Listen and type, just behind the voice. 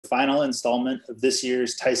final installment of this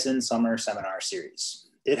year's Tyson Summer Seminar Series.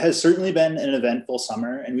 It has certainly been an eventful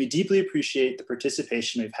summer, and we deeply appreciate the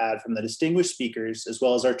participation we've had from the distinguished speakers, as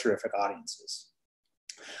well as our terrific audiences.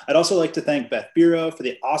 I'd also like to thank Beth Biro for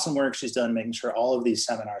the awesome work she's done making sure all of these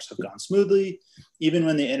seminars have gone smoothly, even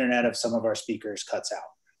when the internet of some of our speakers cuts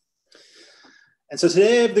out. And so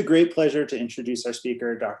today I have the great pleasure to introduce our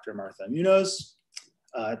speaker, Dr. Martha Muñoz.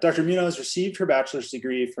 Dr. Muñoz received her bachelor's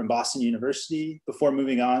degree from Boston University before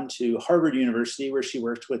moving on to Harvard University, where she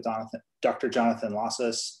worked with Dr. Jonathan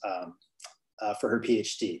Losses for her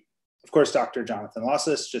PhD. Of course, Dr. Jonathan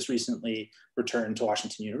Losses just recently returned to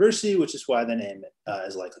Washington University, which is why the name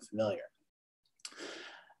is likely familiar.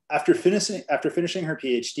 After finishing her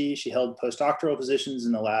PhD, she held postdoctoral positions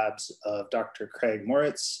in the labs of Dr. Craig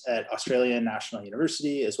Moritz at Australian National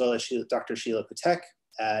University, as well as Dr. Sheila Patek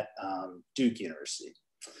at Duke University.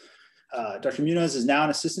 Dr. Muñoz is now an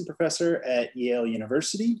assistant professor at Yale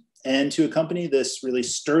University, and to accompany this really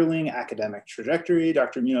sterling academic trajectory,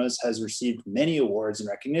 Dr. Muñoz has received many awards and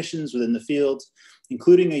recognitions within the field,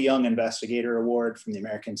 including a Young Investigator Award from the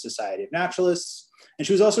American Society of Naturalists, and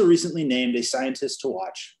she was also recently named a scientist to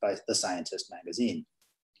watch by The Scientist magazine.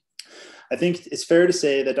 I think it's fair to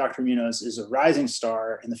say that Dr. Muñoz is a rising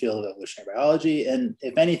star in the field of evolutionary biology, and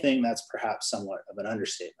if anything, that's perhaps somewhat of an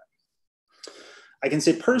understatement. I can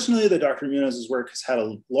say personally that Dr. Muñoz's work has had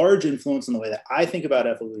a large influence on the way that I think about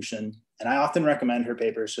evolution, and I often recommend her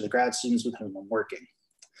papers to the grad students with whom I'm working.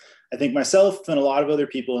 I think myself and a lot of other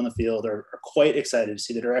people in the field are quite excited to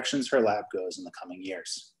see the directions her lab goes in the coming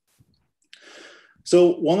years.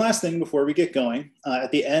 So one last thing before we get going,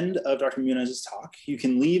 at the end of Dr. Muñoz's talk, you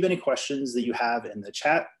can leave any questions that you have in the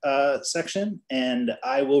chat section, and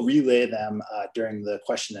I will relay them during the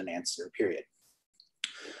question and answer period.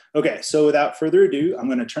 Okay, so without further ado, I'm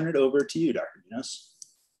going to turn it over to you, Dr. Muñoz.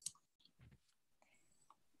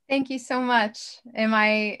 Thank you so much.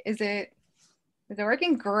 Is it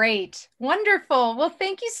working? Great. Wonderful. Well,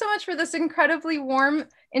 thank you so much for this incredibly warm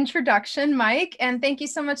introduction, Mike. And thank you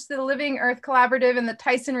so much to the Living Earth Collaborative and the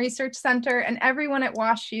Tyson Research Center and everyone at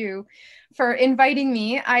WashU for inviting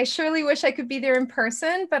me. I surely wish I could be there in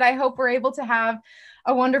person, but I hope we're able to have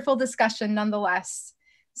a wonderful discussion nonetheless.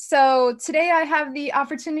 So today I have the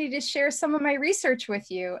opportunity to share some of my research with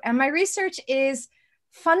you. And my research is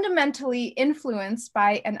fundamentally influenced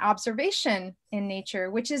by an observation in nature,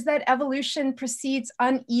 which is that evolution proceeds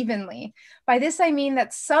unevenly. By this, I mean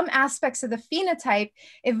that some aspects of the phenotype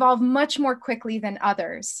evolve much more quickly than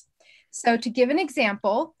others. So to give an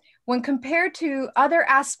example, when compared to other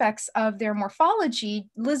aspects of their morphology,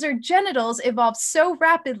 lizard genitals evolve so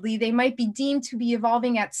rapidly they might be deemed to be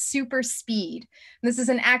evolving at super speed. This is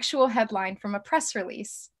an actual headline from a press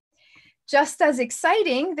release. Just as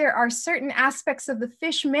exciting, there are certain aspects of the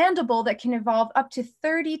fish mandible that can evolve up to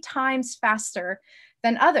 30 times faster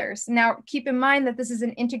than others. Now, keep in mind that this is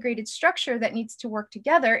an integrated structure that needs to work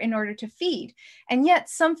together in order to feed. And yet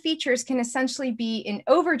some features can essentially be in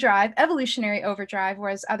overdrive, evolutionary overdrive,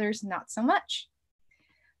 whereas others not so much.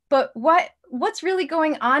 But what's really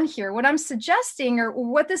going on here? What I'm suggesting, or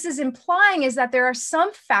what this is implying, is that there are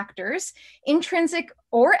some factors, intrinsic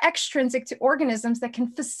or extrinsic to organisms, that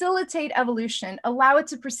can facilitate evolution, allow it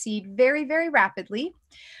to proceed very, very rapidly,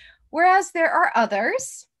 whereas there are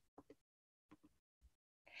others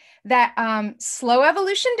that slow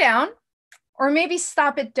evolution down or maybe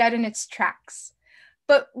stop it dead in its tracks.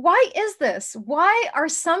 But why is this? Why are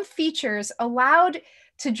some features allowed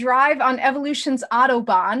to drive on evolution's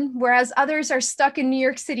Autobahn, whereas others are stuck in New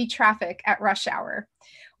York City traffic at rush hour?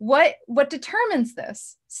 What determines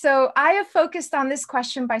this? So I have focused on this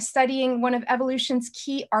question by studying one of evolution's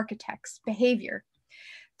key architects, behavior.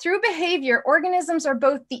 Through behavior, organisms are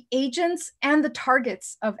both the agents and the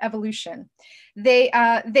targets of evolution. They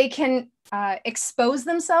can expose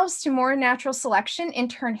themselves to more natural selection, in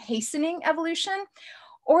turn hastening evolution,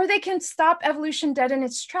 or they can stop evolution dead in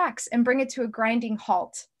its tracks and bring it to a grinding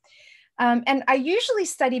halt. And I usually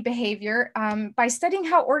study behavior by studying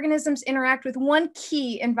how organisms interact with one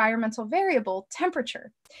key environmental variable,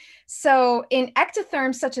 temperature. So in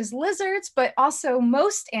ectotherms such as lizards, but also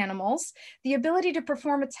most animals, the ability to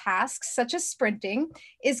perform a task such as sprinting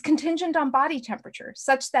is contingent on body temperature,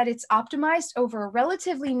 such that it's optimized over a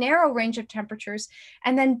relatively narrow range of temperatures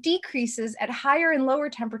and then decreases at higher and lower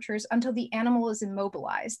temperatures until the animal is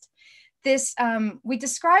immobilized. We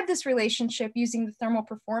describe this relationship using the thermal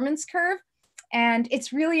performance curve, and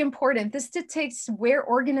it's really important. This dictates where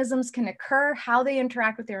organisms can occur, how they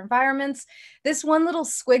interact with their environments. This one little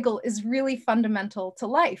squiggle is really fundamental to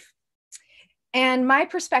life. And my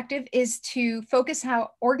perspective is to focus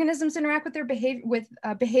how organisms interact with their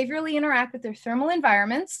behaviorally interact with their thermal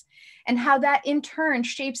environments, and how that in turn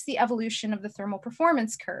shapes the evolution of the thermal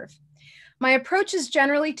performance curve. My approach is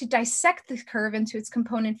generally to dissect the curve into its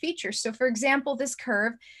component features. So for example, this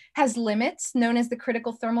curve has limits known as the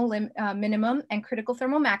critical thermal minimum and critical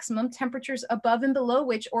thermal maximum, temperatures above and below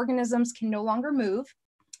which organisms can no longer move.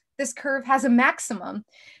 This curve has a maximum.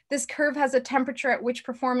 This curve has a temperature at which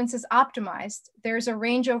performance is optimized. There's a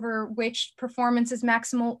range over which performance is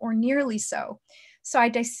maximal or nearly so. So I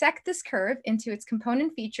dissect this curve into its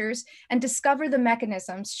component features and discover the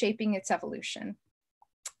mechanisms shaping its evolution.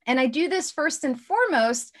 And I do this first and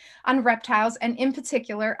foremost on reptiles, and in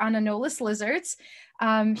particular on anolis lizards.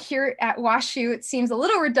 Here at WashU, it seems a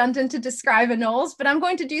little redundant to describe anoles, but I'm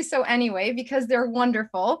going to do so anyway because they're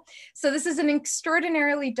wonderful. So this is an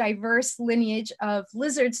extraordinarily diverse lineage of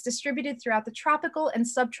lizards distributed throughout the tropical and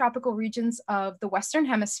subtropical regions of the Western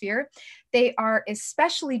Hemisphere. They are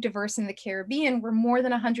especially diverse in the Caribbean, where more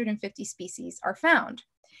than 150 species are found.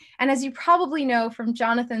 And as you probably know from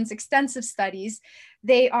Jonathan's extensive studies,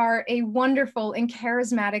 they are a wonderful and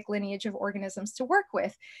charismatic lineage of organisms to work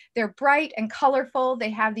with. They're bright and colorful. They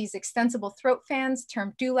have these extensible throat fans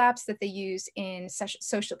termed dewlaps that they use in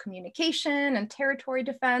social communication and territory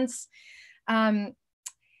defense.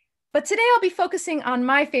 But today I'll be focusing on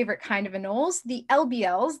my favorite kind of anoles, the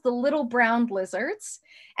LBLs, the little brown lizards.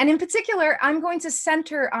 And in particular, I'm going to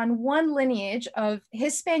center on one lineage of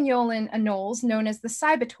Hispaniolan anoles known as the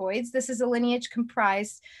cybatoids. This is a lineage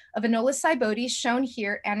comprised of Anolis cybotes, shown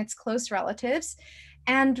here, and its close relatives.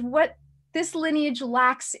 And what this lineage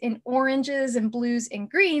lacks in oranges and blues and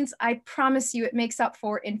greens, I promise you it makes up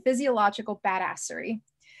for in physiological badassery.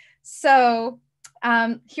 So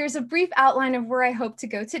here's a brief outline of where I hope to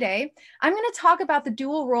go today. I'm going to talk about the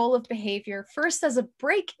dual role of behavior, first as a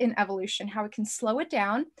break in evolution, how it can slow it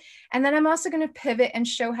down. And then I'm also going to pivot and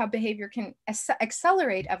show how behavior can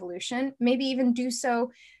accelerate evolution, maybe even do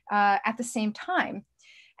so at the same time.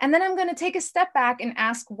 And then I'm going to take a step back and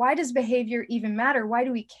ask, why does behavior even matter? Why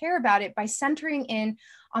do we care about it? By centering in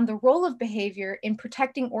on the role of behavior in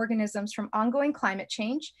protecting organisms from ongoing climate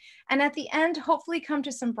change. And at the end, hopefully come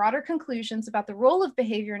to some broader conclusions about the role of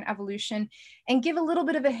behavior in evolution, and give a little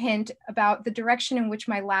bit of a hint about the direction in which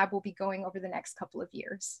my lab will be going over the next couple of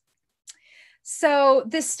years. So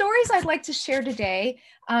the stories I'd like to share today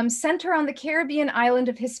center on the Caribbean island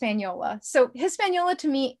of Hispaniola. So Hispaniola to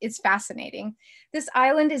me is fascinating. This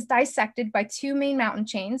island is dissected by two main mountain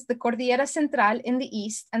chains, the Cordillera Central in the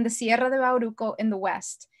east and the Sierra de Bauruco in the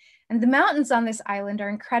west. And the mountains on this island are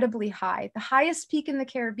incredibly high. The highest peak in the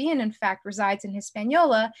Caribbean, in fact, resides in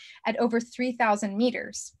Hispaniola at over 3,000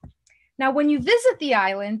 meters. Now, when you visit the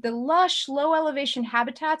island, the lush, low elevation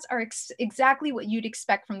habitats are exactly what you'd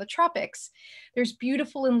expect from the tropics. There's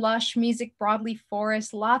beautiful and lush mesic broadleaf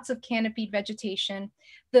forests, lots of canopied vegetation.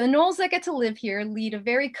 The anoles that get to live here lead a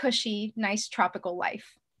very cushy, nice tropical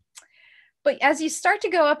life. But as you start to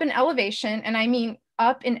go up in elevation, and I mean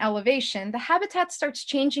up in elevation, the habitat starts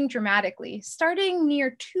changing dramatically. Starting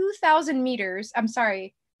near 2,000 meters,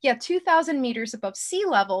 2,000 meters above sea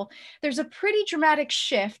level, there's a pretty dramatic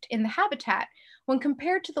shift in the habitat. When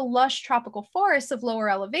compared to the lush tropical forests of lower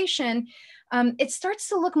elevation, it starts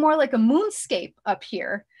to look more like a moonscape up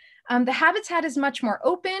here. The habitat is much more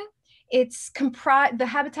open. The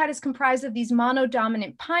habitat is comprised of these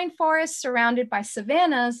monodominant pine forests surrounded by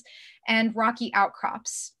savannas and rocky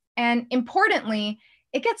outcrops. And importantly,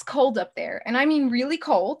 it gets cold up there, and I mean really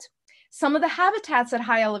cold. Some of the habitats at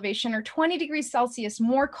high elevation are 20 degrees Celsius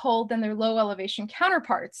more cold than their low elevation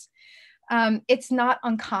counterparts. It's not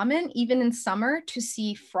uncommon, even in summer, to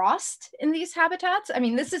see frost in these habitats. I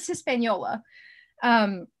mean, this is Hispaniola.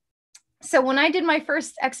 So when I did my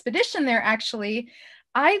first expedition there, actually,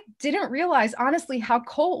 I didn't realize, honestly, how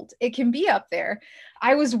cold it can be up there.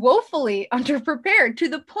 I was woefully underprepared, to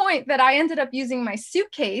the point that I ended up using my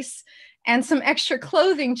suitcase and some extra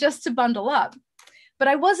clothing just to bundle up. But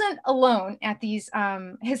I wasn't alone at these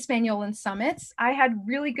Hispaniolan summits. I had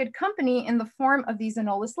really good company in the form of these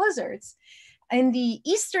Anolis lizards. In the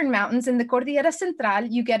eastern mountains, in the Cordillera Central,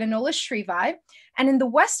 you get Anolis shrievi, and in the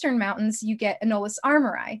western mountains, you get Anolis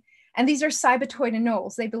armorii. And these are cybatoid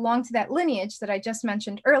anoles. They belong to that lineage that I just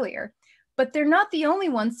mentioned earlier. But they're not the only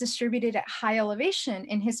ones distributed at high elevation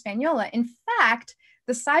in Hispaniola. In fact,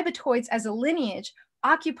 the cybatoids as a lineage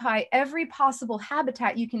occupy every possible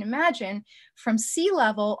habitat you can imagine, from sea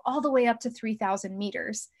level all the way up to 3,000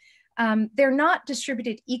 meters. They're not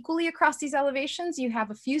distributed equally across these elevations. You have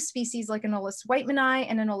a few species like Anolis whitemani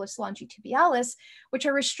and Anolis longitubialis, which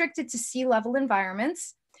are restricted to sea level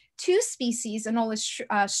environments. Two species, Anolis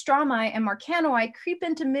straumi and marcanoi, creep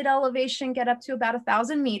into mid-elevation, get up to about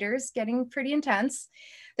 1,000 meters, getting pretty intense.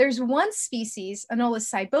 There's one species,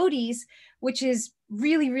 Anolis cybotes, which is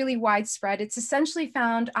really, really widespread. It's essentially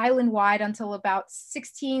found island-wide until about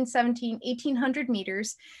 16, 17, 1,800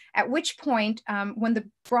 meters, at which point, when the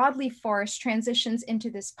broadleaf forest transitions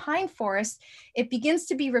into this pine forest, it begins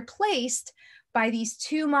to be replaced by these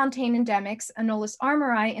two montane endemics, Anolis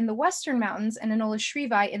armorii in the western mountains and Anolis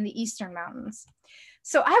shrivi in the eastern mountains.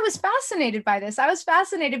 So I was fascinated by this. I was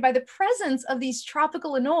fascinated by the presence of these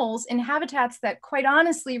tropical anoles in habitats that quite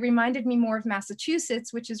honestly reminded me more of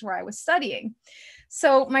Massachusetts, which is where I was studying.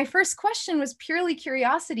 So my first question was purely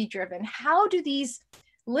curiosity driven. How do these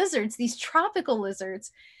lizards, these tropical lizards,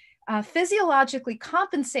 physiologically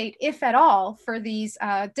compensate, if at all, for these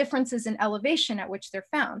differences in elevation at which they're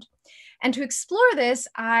found? And to explore this,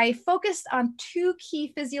 I focused on two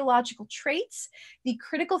key physiological traits, the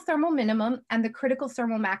critical thermal minimum and the critical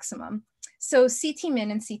thermal maximum. So CT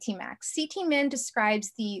min and CT max. CT min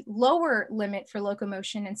describes the lower limit for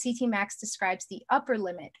locomotion and CT max describes the upper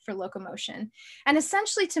limit for locomotion. And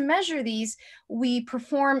essentially to measure these, we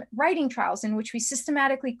perform writing trials in which we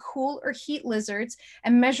systematically cool or heat lizards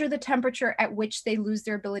and measure the temperature at which they lose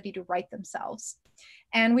their ability to right themselves.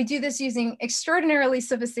 And we do this using extraordinarily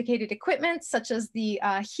sophisticated equipment, such as the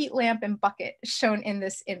heat lamp and bucket shown in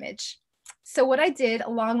this image. So what I did,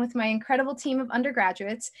 along with my incredible team of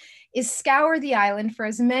undergraduates, is scour the island for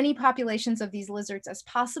as many populations of these lizards as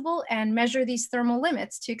possible and measure these thermal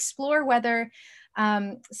limits to explore whether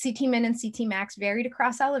CT min and CT max varied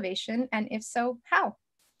across elevation, and if so, how.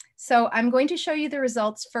 So I'm going to show you the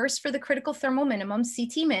results first for the critical thermal minimum,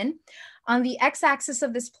 CT min. On the x-axis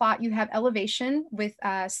of this plot, you have elevation with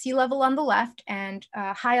sea level on the left and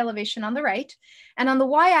high elevation on the right. And on the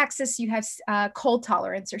y-axis, you have cold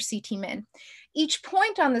tolerance, or CT min. Each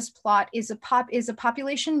point on this plot is a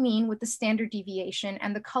population mean with the standard deviation,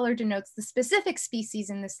 and the color denotes the specific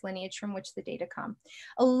species in this lineage from which the data come.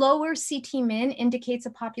 A lower CT min indicates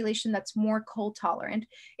a population that's more cold tolerant.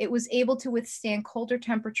 It was able to withstand colder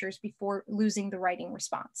temperatures before losing the writing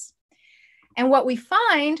response. And what we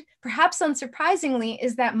find, perhaps unsurprisingly,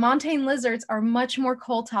 is that montane lizards are much more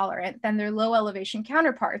cold tolerant than their low elevation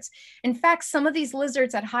counterparts. In fact, some of these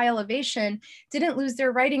lizards at high elevation didn't lose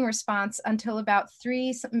their writing response until about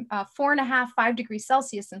 4.5, 5 degrees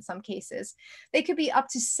Celsius in some cases. They could be up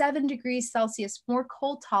to 7 degrees Celsius more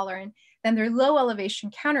cold tolerant than their low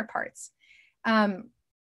elevation counterparts. And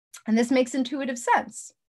this makes intuitive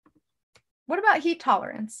sense. What about heat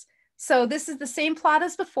tolerance? So this is the same plot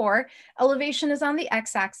as before. Elevation is on the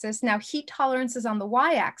x-axis. Now heat tolerance is on the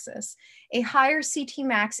y-axis. A higher CT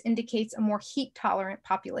max indicates a more heat tolerant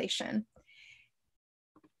population.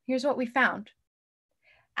 Here's what we found.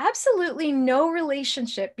 Absolutely no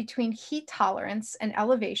relationship between heat tolerance and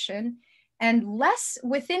elevation, and less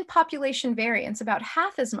within population variance, about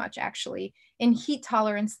half as much actually, in heat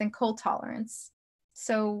tolerance than cold tolerance.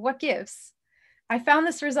 So what gives? I found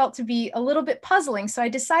this result to be a little bit puzzling, so I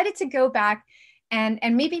decided to go back and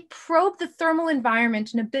maybe probe the thermal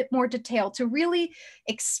environment in a bit more detail to really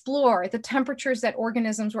explore the temperatures that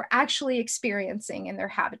organisms were actually experiencing in their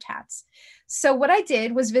habitats. So what I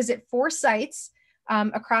did was visit 4 sites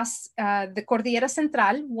across the Cordillera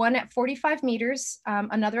Central, one at 45 meters,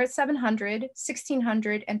 another at 700,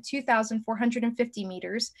 1600, and 2450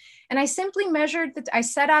 meters. And I simply measured that. I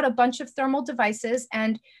set out a bunch of thermal devices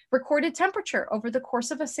and recorded temperature over the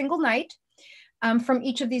course of a single night from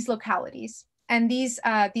each of these localities. And these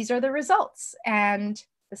are the results. And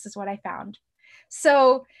this is what I found.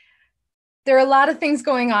 So there are a lot of things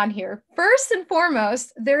going on here. First and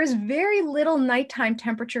foremost, there is very little nighttime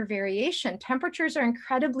temperature variation. Temperatures are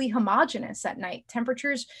incredibly homogeneous at night.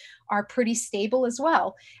 Temperatures are pretty stable as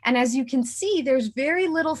well. And as you can see, there's very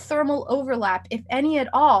little thermal overlap, if any at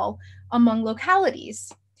all, among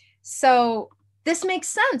localities. So this makes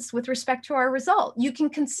sense with respect to our result. You can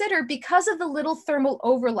consider, because of the little thermal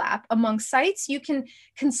overlap among sites, you can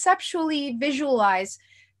conceptually visualize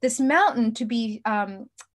this mountain to be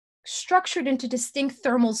structured into distinct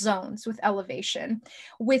thermal zones with elevation,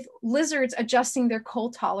 with lizards adjusting their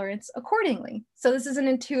cold tolerance accordingly. So this is an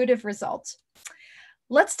intuitive result.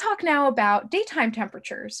 Let's talk now about daytime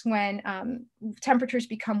temperatures when temperatures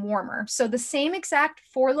become warmer. So the same exact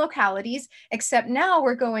 4 localities, except now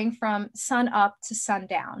we're going from sun up to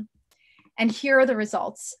sundown. And here are the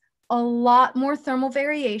results. A lot more thermal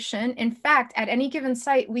variation. In fact, at any given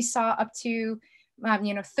site, we saw up to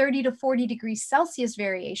 30 to 40 degrees Celsius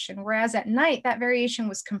variation, whereas at night that variation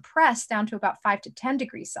was compressed down to about 5 to 10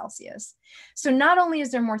 degrees Celsius. So not only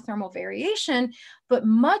is there more thermal variation, but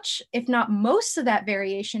much, if not most of that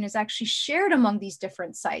variation is actually shared among these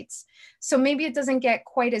different sites. So maybe it doesn't get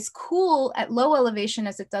quite as cool at low elevation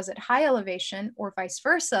as it does at high elevation, or vice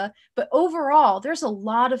versa, but overall there's a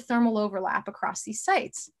lot of thermal overlap across these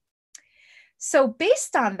sites. So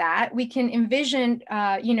based on that, we can envision,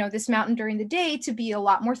 this mountain during the day to be a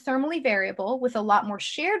lot more thermally variable with a lot more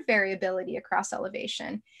shared variability across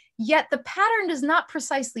elevation. Yet the pattern does not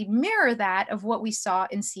precisely mirror that of what we saw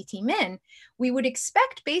in CT min. We would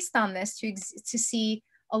expect based on this to see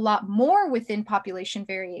a lot more within population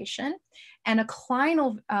variation and a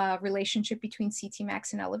clinal relationship between CT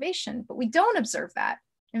max and elevation, but we don't observe that.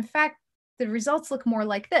 In fact, the results look more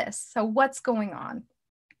like this. So what's going on?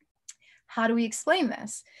 How do we explain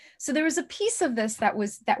this? So there was a piece of this that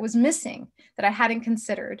was missing that I hadn't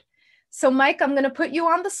considered. So Mike, I'm going to put you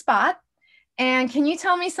on the spot. And can you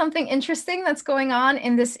tell me something interesting that's going on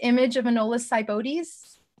in this image of Anolis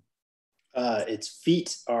cybotes? Its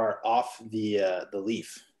feet are off the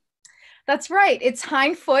leaf. That's right. Its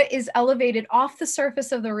hind foot is elevated off the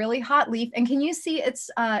surface of the really hot leaf. And can you see its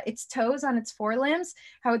toes on its forelimbs,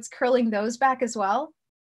 how it's curling those back as well?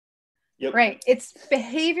 Yep. Right. It's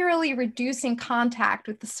behaviorally reducing contact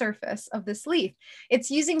with the surface of this leaf.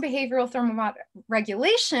 It's using behavioral thermal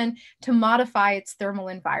regulation to modify its thermal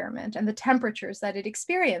environment and the temperatures that it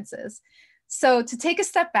experiences. So to take a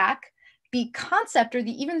step back, the concept or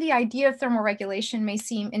even the idea of thermal regulation may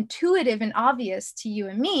seem intuitive and obvious to you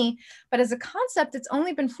and me, but as a concept, it's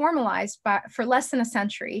only been formalized for less than a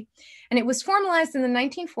century. And it was formalized in the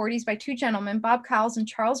 1940s by two gentlemen, Bob Cowles and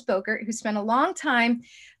Charles Bogert, who spent a long time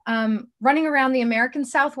running around the American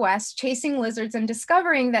Southwest, chasing lizards and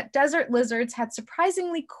discovering that desert lizards had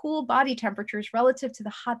surprisingly cool body temperatures relative to the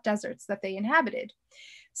hot deserts that they inhabited.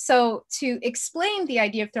 So to explain the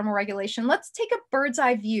idea of thermal regulation, let's take a bird's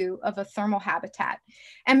eye view of a thermal habitat.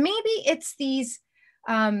 And maybe it's these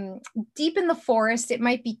deep in the forest, it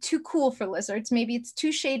might be too cool for lizards. Maybe it's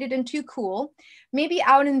too shaded and too cool. Maybe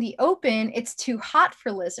out in the open, it's too hot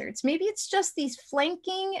for lizards. Maybe it's just these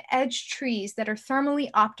flanking edge trees that are thermally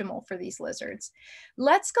optimal for these lizards.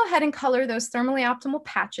 Let's go ahead and color those thermally optimal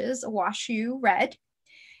patches, a WashU red.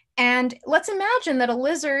 And let's imagine that a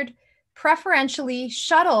lizard preferentially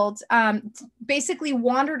shuttled, basically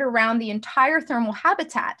wandered around the entire thermal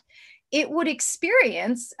habitat. It would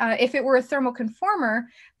experience, if it were a thermal conformer,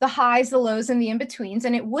 the highs, the lows, and the in-betweens,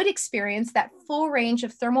 and it would experience that full range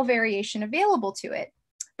of thermal variation available to it.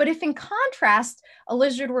 But if in contrast, a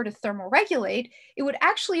lizard were to thermal regulate, it would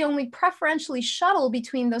actually only preferentially shuttle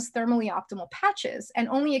between those thermally optimal patches and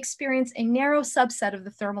only experience a narrow subset of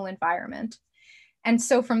the thermal environment. And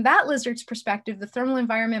so from that lizard's perspective, the thermal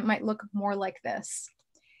environment might look more like this.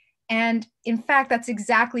 And in fact, that's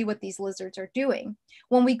exactly what these lizards are doing.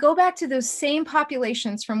 When we go back to those same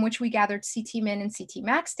populations from which we gathered CT min and CT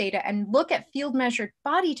max data and look at field measured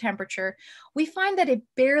body temperature, we find that it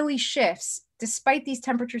barely shifts despite these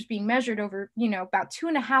temperatures being measured over, about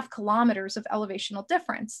 2.5 kilometers of elevational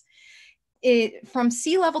difference. From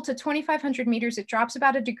sea level to 2,500 meters, it drops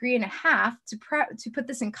about 1.5 degrees. To put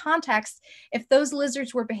this in context, if those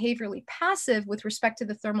lizards were behaviorally passive with respect to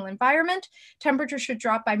the thermal environment, temperature should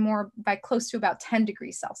drop by close to about 10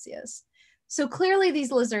 degrees Celsius. So clearly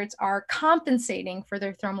these lizards are compensating for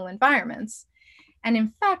their thermal environments. And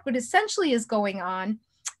in fact, what essentially is going on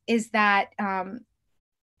is that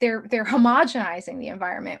they're homogenizing the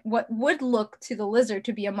environment. What would look to the lizard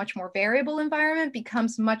to be a much more variable environment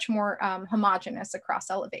becomes much more homogeneous across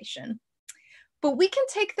elevation. But we can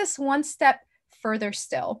take this one step further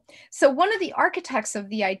still. So one of the architects of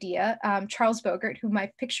the idea, Charles Bogert, whom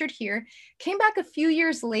I've pictured here, came back a few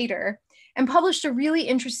years later and published a really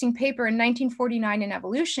interesting paper in 1949 in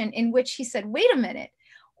Evolution, in which he said, wait a minute,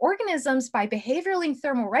 organisms by behaviorally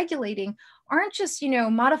thermal regulating aren't just,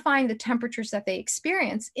 modifying the temperatures that they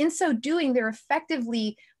experience. In so doing, they're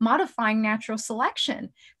effectively modifying natural selection.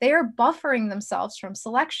 They are buffering themselves from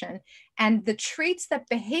selection. And the traits that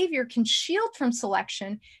behavior can shield from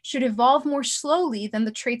selection should evolve more slowly than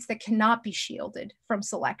the traits that cannot be shielded from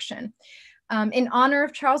selection. In honor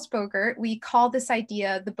of Charles Bogert, we call this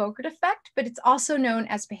idea the Bogert effect, but it's also known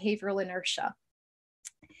as behavioral inertia.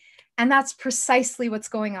 And that's precisely what's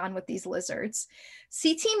going on with these lizards.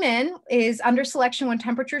 CT min is under selection when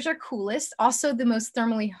temperatures are coolest, also the most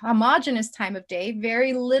thermally homogeneous time of day,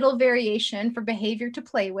 very little variation for behavior to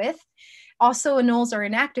play with. Also, anoles are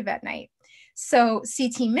inactive at night. So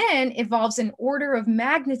CT min evolves an order of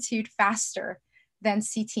magnitude faster than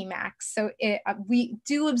CT max. So we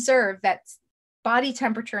do observe that body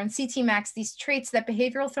temperature, and CT max, these traits that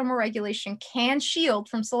behavioral thermoregulation can shield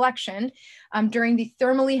from selection during the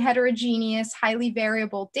thermally heterogeneous, highly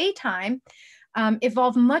variable daytime,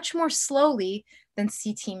 evolve much more slowly than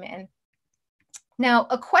CT min. Now,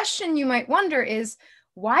 a question you might wonder is,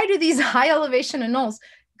 why do these high elevation anoles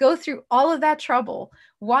go through all of that trouble?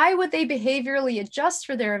 Why would they behaviorally adjust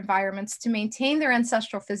for their environments to maintain their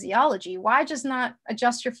ancestral physiology? Why just not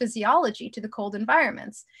adjust your physiology to the cold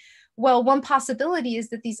environments? Well, one possibility is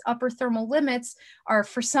that these upper thermal limits are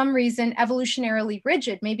for some reason evolutionarily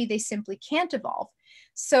rigid. Maybe they simply can't evolve.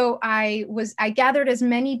 So I gathered as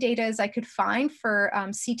many data as I could find for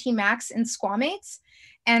CT max in squamates,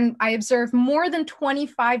 and I observed more than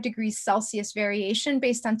 25 degrees Celsius variation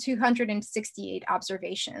based on 268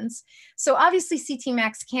 observations. So obviously CT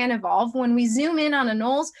max can evolve. When we zoom in on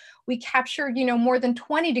anoles, we capture, more than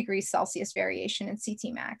 20 degrees Celsius variation in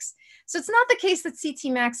CT max. So it's not the case that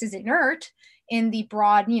CT max is inert in the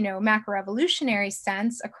broad, macroevolutionary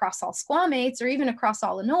sense across all squamates or even across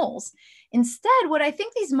all anoles. Instead, what I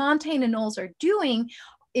think these montane anoles are doing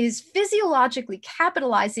is physiologically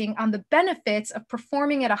capitalizing on the benefits of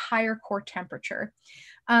performing at a higher core temperature.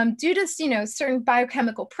 Due to certain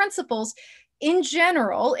biochemical principles, in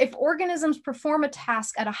general, if organisms perform a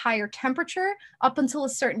task at a higher temperature up until a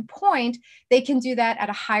certain point, they can do that at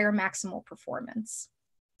a higher maximal performance.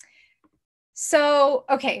 So,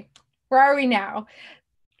 okay, where are we now?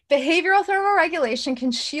 Behavioral thermoregulation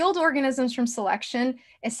can shield organisms from selection,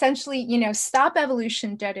 essentially, stop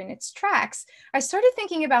evolution dead in its tracks. I started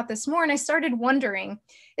thinking about this more and I started wondering,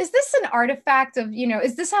 is this an artifact of,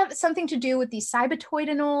 is this have something to do with these cybotoid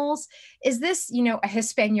anoles? Is this, a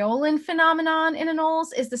Hispaniolan phenomenon in anoles?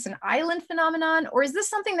 Is this an island phenomenon? Or is this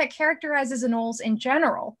something that characterizes anoles in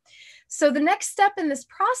general? So the next step in this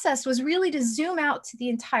process was really to zoom out to the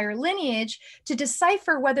entire lineage to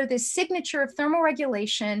decipher whether this signature of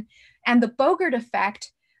thermoregulation and the Bogart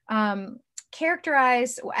effect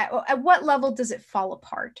characterize, at what level does it fall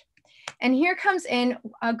apart? And here comes in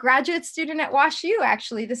a graduate student at WashU,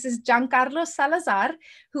 actually. This is Giancarlo Salazar,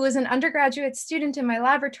 who was an undergraduate student in my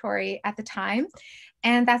laboratory at the time.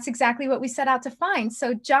 And that's exactly what we set out to find.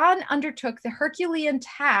 So John undertook the Herculean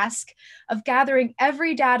task of gathering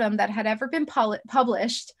every datum that had ever been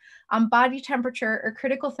published on body temperature or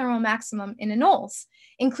critical thermal maximum in anoles,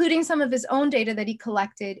 including some of his own data that he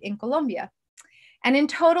collected in Colombia. And in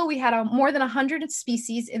total, we had more than 100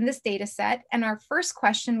 species in this data set. And our first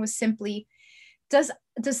question was simply, does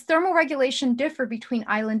thermoregulation differ between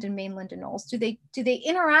island and mainland anoles? Do they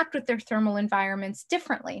interact with their thermal environments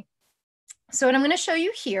differently? So what I'm going to show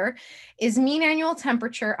you here is mean annual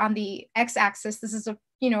temperature on the x-axis. This is a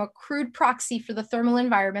crude proxy for the thermal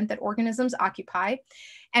environment that organisms occupy,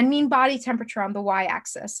 and mean body temperature on the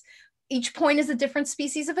y-axis. Each point is a different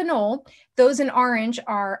species of anole. Those in orange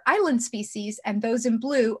are island species, and those in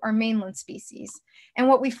blue are mainland species. And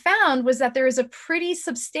what we found was that there is a pretty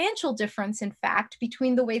substantial difference, in fact,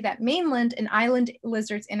 between the way that mainland and island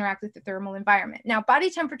lizards interact with the thermal environment. Now, body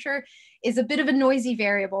temperature is a bit of a noisy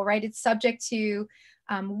variable, right? It's subject to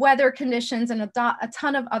weather conditions and a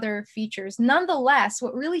ton of other features. Nonetheless,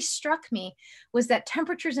 what really struck me was that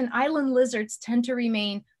temperatures in island lizards tend to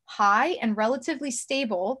remain high and relatively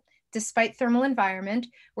stable despite thermal environment,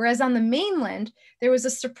 whereas on the mainland, there was a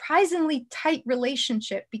surprisingly tight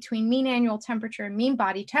relationship between mean annual temperature and mean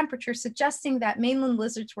body temperature, suggesting that mainland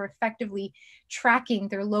lizards were effectively tracking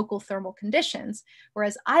their local thermal conditions,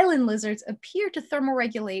 whereas island lizards appear to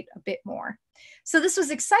thermoregulate a bit more. So this was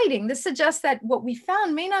exciting. This suggests that what we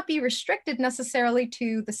found may not be restricted necessarily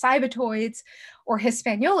to the cybotoids or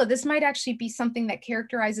Hispaniola. This might actually be something that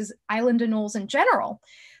characterizes island anoles in general.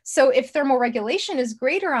 So if thermoregulation is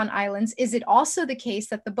greater on islands, is it also the case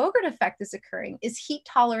that the Bogart effect is occurring? Is heat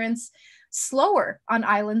tolerance slower on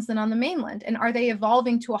islands than on the mainland? And are they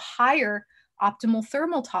evolving to a higher optimal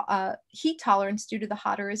thermal heat tolerance due to the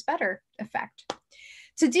hotter is better effect?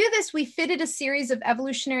 To do this, we fitted a series of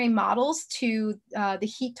evolutionary models to the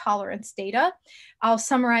heat tolerance data. I'll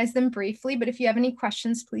summarize them briefly, but if you have any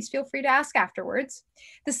questions, please feel free to ask afterwards.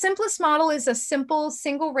 The simplest model is a simple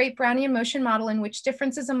single rate Brownian motion model in which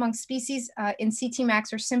differences among species in CT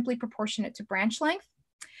max are simply proportionate to branch length.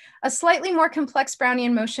 A slightly more complex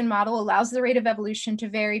Brownian motion model allows the rate of evolution to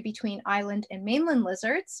vary between island and mainland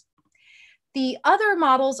lizards. The other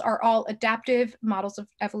models are all adaptive models of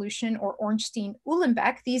evolution, or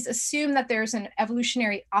Ornstein-Uhlenbeck. These assume that there's an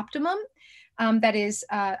evolutionary optimum that is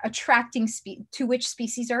attracting to which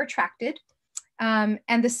species are attracted. And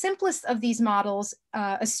the simplest of these models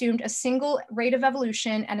assumed a single rate of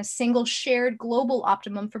evolution and a single shared global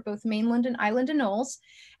optimum for both mainland and island anoles.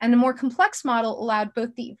 And the more complex model allowed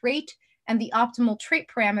both the rate and the optimal trait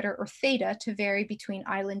parameter, or theta, to vary between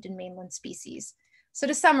island and mainland species. So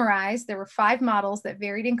to summarize, there were 5 models that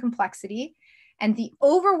varied in complexity, and the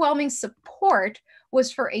overwhelming support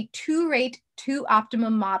was for a 2-rate,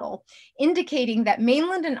 2-optimum model, indicating that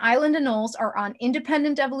mainland and island anoles are on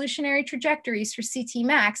independent evolutionary trajectories for CT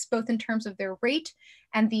max, both in terms of their rate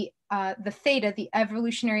and the theta, the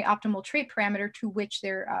evolutionary optimal trait parameter to which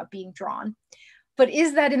they're being drawn. But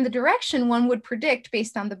is that in the direction one would predict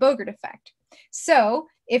based on the Bogert effect? So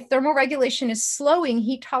if thermoregulation is slowing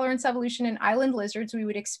heat tolerance evolution in island lizards, we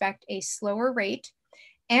would expect a slower rate,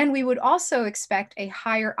 and we would also expect a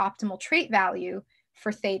higher optimal trait value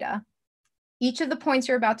for theta. Each of the points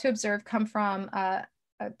you're about to observe come from a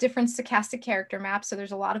different stochastic character map. So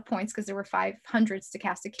there's a lot of points because there were 500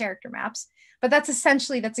 stochastic character maps, but that's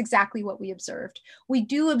exactly what we observed. We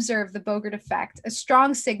do observe the Bogert effect, a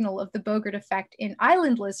strong signal of the Bogert effect in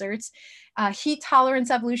island lizards. Heat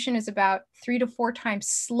tolerance evolution is about 3 to 4 times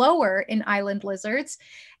slower in island lizards,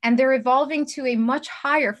 and they're evolving to a much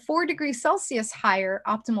higher, 4 degrees Celsius higher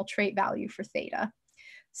optimal trait value for theta.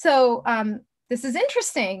 So this is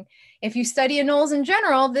interesting. If you study anoles in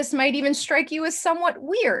general, this might even strike you as somewhat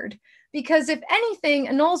weird, because if anything,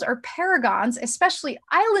 anoles are paragons, especially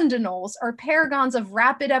island anoles are paragons of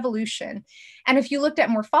rapid evolution. And if you looked at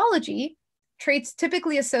morphology, traits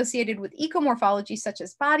typically associated with ecomorphology, such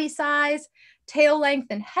as body size, tail length,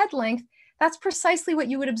 and head length, that's precisely what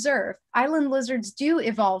you would observe. Island lizards do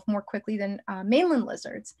evolve more quickly than mainland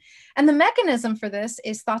lizards. And the mechanism for this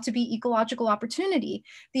is thought to be ecological opportunity.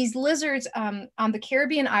 These lizards on the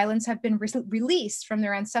Caribbean islands have been released from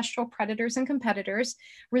their ancestral predators and competitors,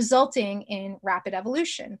 resulting in rapid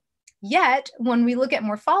evolution. Yet, when we look at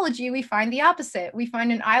morphology, we find the opposite. We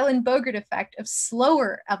find an island Bogert effect of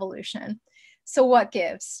slower evolution. So what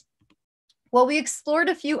gives? Well, we explored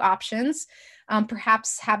a few options.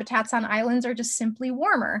 Perhaps habitats on islands are just simply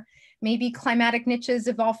warmer. Maybe climatic niches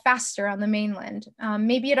evolve faster on the mainland.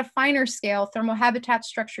 Maybe at a finer scale, thermal habitat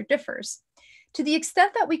structure differs. To the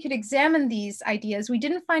extent that we could examine these ideas, we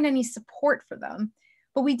didn't find any support for them,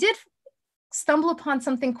 but we did stumble upon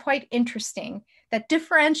something quite interesting that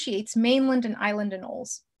differentiates mainland and island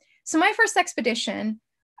anoles. So my first expedition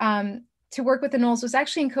to work with anoles was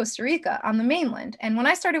actually in Costa Rica on the mainland. And when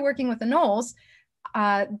I started working with anoles,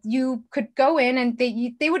 you could go in and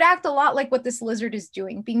they would act a lot like what this lizard is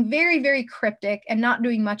doing, being very, very cryptic and not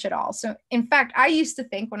doing much at all. So in fact, I used to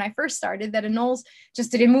think when I first started that anoles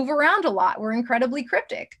just didn't move around a lot, were incredibly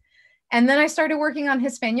cryptic. And then I started working on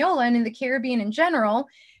Hispaniola and in the Caribbean in general.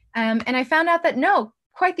 And I found out that no,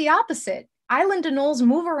 quite the opposite. Island anoles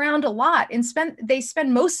move around a lot and they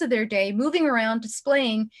spend most of their day moving around,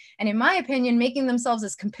 displaying, and in my opinion, making themselves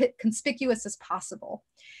as conspicuous as possible.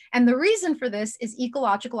 And the reason for this is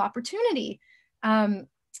ecological opportunity.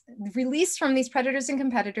 Released from these predators and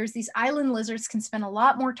competitors, these island lizards can spend a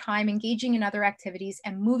lot more time engaging in other activities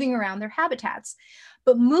and moving around their habitats.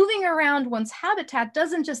 But moving around one's habitat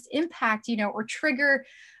doesn't just impact, or trigger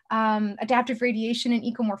adaptive radiation and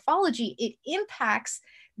ecomorphology. It impacts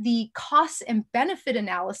the cost and benefit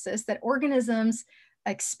analysis that organisms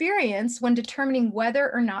experience when determining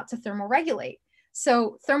whether or not to thermoregulate.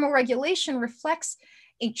 So thermoregulation reflects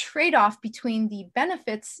a trade-off between the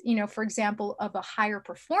benefits, for example, of a higher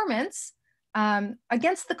performance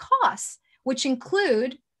against the costs, which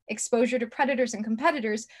include exposure to predators and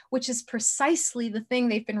competitors, which is precisely the thing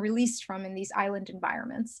they've been released from in these island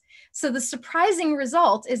environments. So the surprising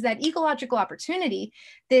result is that ecological opportunity,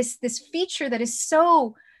 this feature that is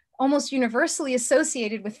so almost universally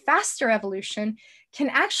associated with faster evolution, can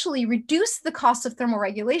actually reduce the cost of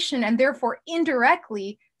thermoregulation and therefore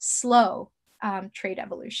indirectly slow trait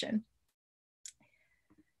evolution.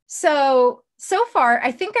 So far,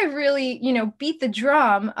 I think I've really, beat the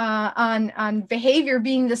drum on behavior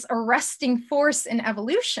being this arresting force in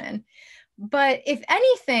evolution. But if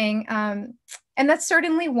anything, and that's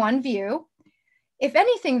certainly one view, if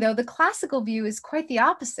anything, though, the classical view is quite the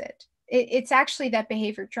opposite. It's actually that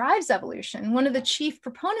behavior drives evolution. One of the chief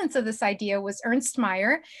proponents of this idea was Ernst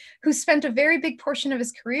Mayr, who spent a very big portion of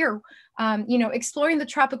his career, exploring the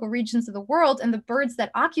tropical regions of the world and the birds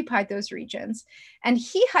that occupied those regions. And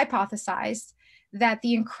he hypothesized that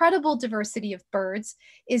the incredible diversity of birds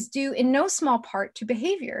is due in no small part to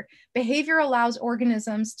behavior. Behavior allows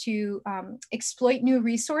organisms to exploit new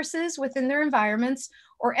resources within their environments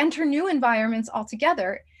or enter new environments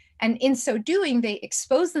altogether. And in so doing, they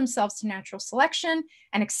expose themselves to natural selection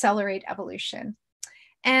and accelerate evolution.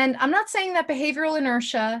 And I'm not saying that behavioral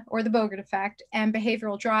inertia or the Bogert effect and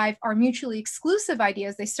behavioral drive are mutually exclusive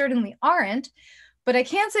ideas. They certainly aren't. But I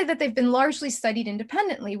can say that they've been largely studied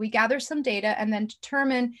independently. We gather some data and then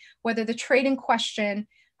determine whether the trait in question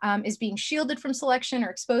is being shielded from selection or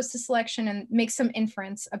exposed to selection, and make some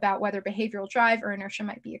inference about whether behavioral drive or inertia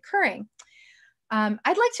might be occurring. I'd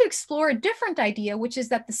like to explore a different idea, which is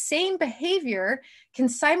that the same behavior can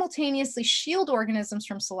simultaneously shield organisms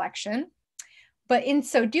from selection, but in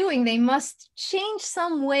so doing, they must change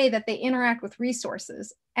some way that they interact with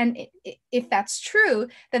resources. And if that's true,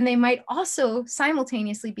 then they might also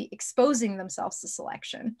simultaneously be exposing themselves to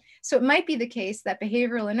selection. So it might be the case that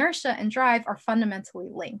behavioral inertia and drive are fundamentally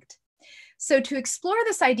linked. So to explore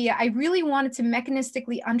this idea, I really wanted to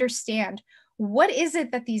mechanistically understand what is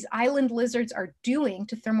it that these island lizards are doing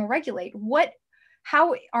to thermoregulate?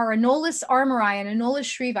 How are Anolis armori and Anolis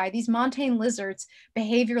shrivi, these montane lizards,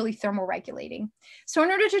 behaviorally thermoregulating? So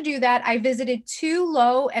in order to do that, I visited 2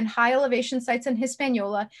 low and high elevation sites in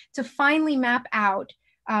Hispaniola to finally map out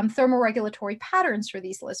thermoregulatory patterns for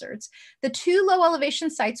these lizards. The 2 low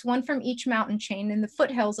elevation sites, one from each mountain chain in the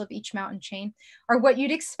foothills of each mountain chain, are what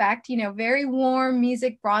you'd expect, very warm,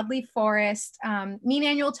 mesic broadleaf forest, mean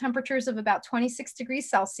annual temperatures of about 26 degrees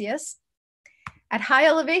Celsius. At high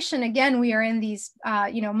elevation, again, we are in these,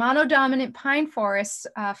 monodominant pine forests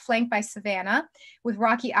flanked by savanna with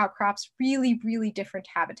rocky outcrops, really, really different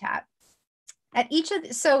habitat.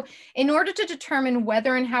 So in order to determine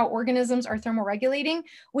whether and how organisms are thermoregulating,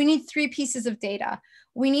 we need 3 pieces of data.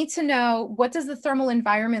 We need to know, what does the thermal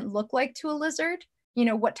environment look like to a lizard?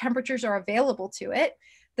 What temperatures are available to it?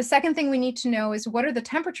 The second thing we need to know is, what are the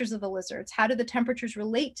temperatures of the lizards? How do the temperatures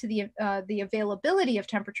relate to the availability of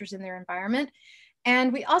temperatures in their environment?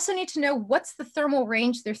 And we also need to know, what's the thermal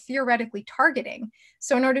range they're theoretically targeting.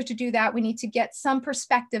 So in order to do that, we need to get some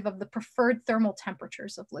perspective of the preferred thermal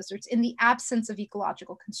temperatures of lizards in the absence of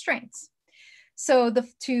ecological constraints. So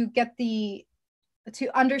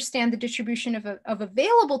to understand the distribution of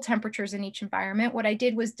available temperatures in each environment, what I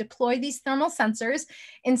did was deploy these thermal sensors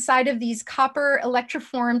inside of these copper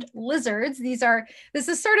electroformed lizards. This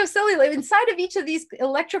is sort of silly. Inside of each of these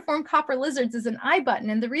electroformed copper lizards is an eye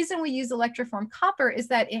button. And the reason we use electroformed copper is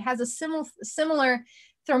that it has a similar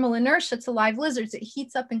thermal inertia to live lizards. It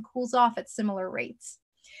heats up and cools off at similar rates.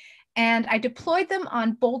 And I deployed them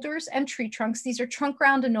on boulders and tree trunks. These are trunk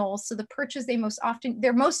ground anoles. So the perches, they're most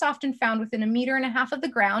often found within 1.5 meters of the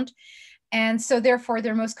ground. And so therefore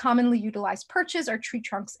their most commonly utilized perches are tree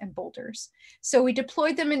trunks and boulders. So we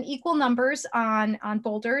deployed them in equal numbers on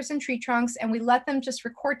boulders and tree trunks, and we let them just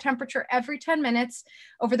record temperature every 10 minutes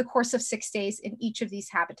over the course of 6 days in each of these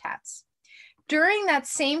habitats. During that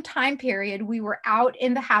same time period, we were out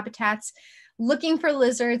in the habitats looking for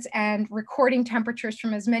lizards and recording temperatures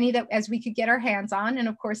from as many as we could get our hands on. And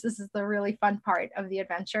of course, this is the really fun part of the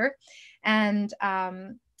adventure. And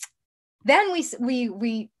then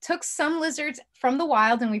we took some lizards from the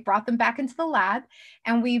wild and we brought them back into the lab,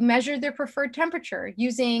 and we measured their preferred temperature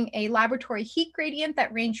using a laboratory heat gradient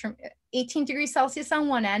that ranged from 18 degrees Celsius on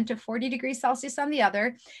one end to 40 degrees Celsius on the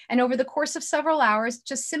other. And over the course of several hours,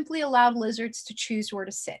 just simply allowed lizards to choose where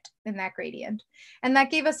to sit in that gradient. And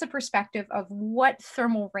that gave us a perspective of what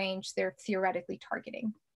thermal range they're theoretically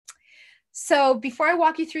targeting. So before I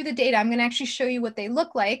walk you through the data, I'm going to actually show you what they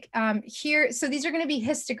look like here. So these are going to be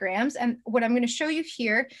histograms. And what I'm going to show you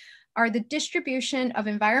here are the distribution of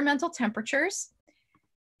environmental temperatures.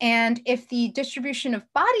 And if the distribution of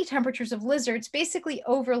body temperatures of lizards basically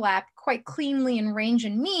overlap quite cleanly in range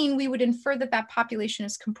and mean, we would infer that that population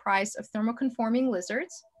is comprised of thermoconforming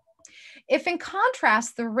lizards. If in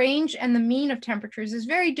contrast, the range and the mean of temperatures is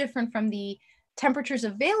very different from the temperatures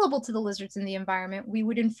available to the lizards in the environment, we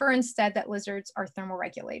would infer instead that lizards are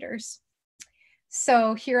thermoregulators.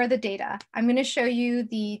 So here are the data. I'm going to show you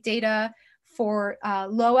the data for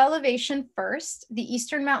low elevation first. The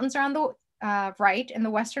eastern mountains are on the right and the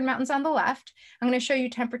western mountains on the left. I'm going to show you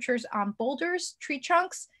temperatures on boulders, tree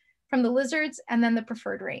trunks from the lizards, and then the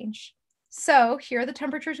preferred range. So here are the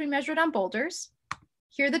temperatures we measured on boulders.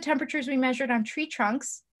 Here are the temperatures we measured on tree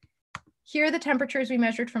trunks. Here are the temperatures we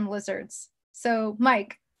measured from lizards. So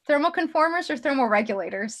Mike, thermoconformers or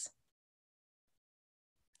thermoregulators?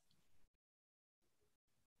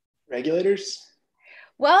 Regulators?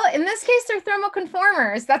 Well, in this case, they're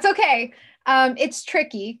thermoconformers. That's okay. It's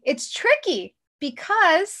tricky. It's tricky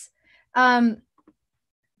because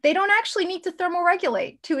they don't actually need to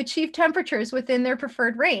thermoregulate to achieve temperatures within their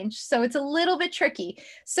preferred range. So it's a little bit tricky.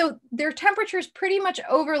 So their temperatures pretty much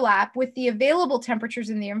overlap with the available temperatures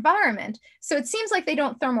in the environment. So it seems like they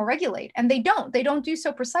don't thermoregulate, and they don't do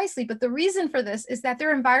so precisely. But the reason for this is that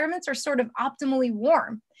their environments are sort of optimally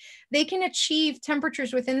warm. They can achieve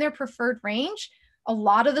temperatures within their preferred range a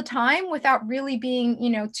lot of the time without really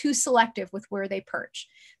being, too selective with where they perch.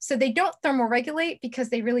 So they don't thermoregulate because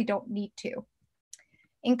they really don't need to.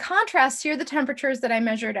 In contrast, here are the temperatures that I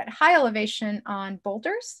measured at high elevation on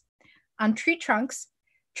boulders, on tree trunks.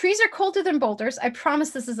 Trees are colder than boulders. I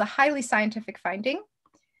promise this is a highly scientific finding.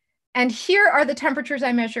 And here are the temperatures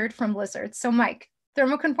I measured from lizards. So Mike,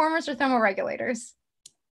 thermoconformers or thermoregulators?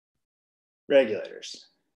 Regulators.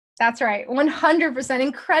 That's right, 100%,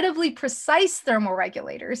 incredibly precise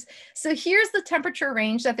thermoregulators. So here's the temperature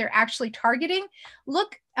range that they're actually targeting.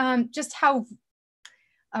 Look just how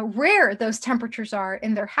rare those temperatures are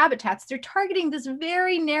in their habitats. They're targeting this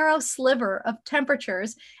very narrow sliver of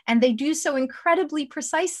temperatures, and they do so incredibly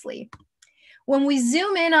precisely. When we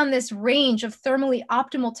zoom in on this range of thermally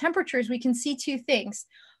optimal temperatures, we can see two things.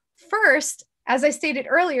 First, as I stated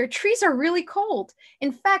earlier, trees are really cold.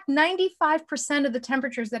 In fact, 95% of the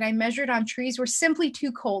temperatures that I measured on trees were simply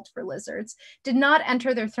too cold for lizards, did not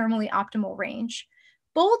enter their thermally optimal range.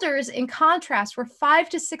 Boulders, in contrast, were 5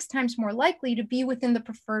 to 6 times more likely to be within the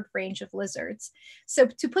preferred range of lizards. So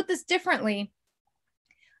to put this differently,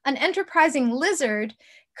 an enterprising lizard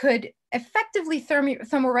could effectively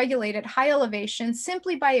thermoregulate at high elevation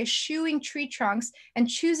simply by eschewing tree trunks and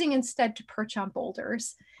choosing instead to perch on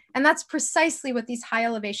boulders. And that's precisely what these high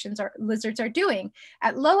lizards are doing.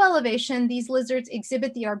 At low elevation, these lizards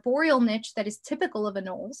exhibit the arboreal niche that is typical of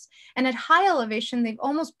anoles. And at high elevation, they've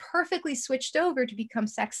almost perfectly switched over to become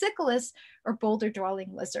saxicolous or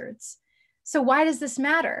boulder-dwelling lizards. So why does this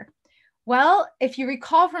matter? Well, if you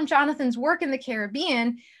recall from Jonathan's work in the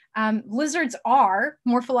Caribbean, lizards are,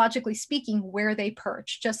 morphologically speaking, where they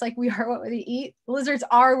perch. Just like we are what they eat, lizards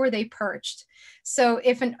are where they perched. So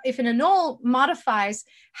if an anole modifies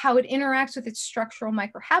how it interacts with its structural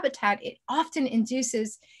microhabitat, it often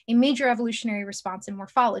induces a major evolutionary response in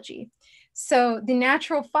morphology. So the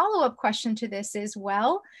natural follow-up question to this is,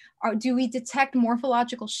 well, do we detect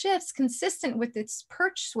morphological shifts consistent with its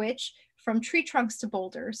perch switch from tree trunks to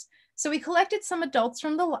boulders? So we collected some adults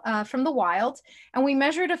from the wild, and we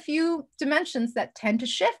measured a few dimensions that tend to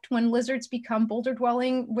shift when lizards become boulder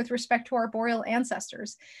dwelling with respect to our arboreal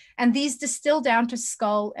ancestors. And these distill down to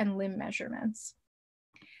skull and limb measurements.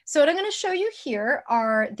 So what I'm going to show you here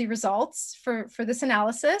are the results for this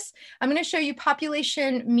analysis. I'm going to show you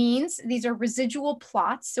population means. These are residual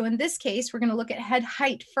plots. So in this case, we're going to look at head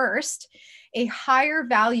height first. A higher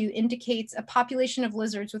value indicates a population of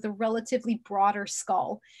lizards with a relatively broader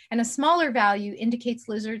skull, and a smaller value indicates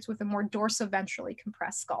lizards with a more dorsoventrally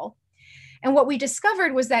compressed skull. And what we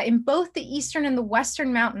discovered was that in both the eastern and the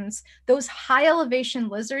western mountains, those high elevation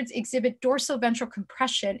lizards exhibit dorsoventral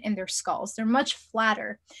compression in their skulls. They're much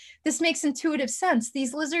flatter. This makes intuitive sense.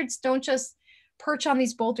 These lizards don't just perch on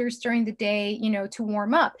these boulders during the day, to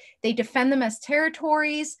warm up. They defend them as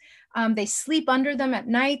territories. They sleep under them at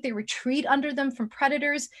night. They retreat under them from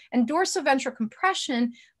predators. And dorsoventral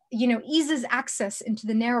compression, eases access into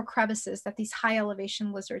the narrow crevices that these high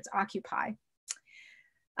elevation lizards occupy.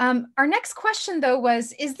 Our next question, though,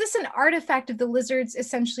 was, is this an artifact of the lizards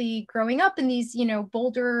essentially growing up in these,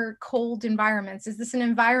 boulder cold environments? Is this an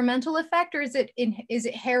environmental effect, or is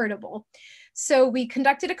it heritable? So we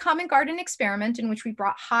conducted a common garden experiment in which we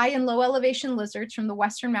brought high and low elevation lizards from the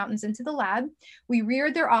Western Mountains into the lab. We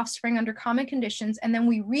reared their offspring under common conditions, and then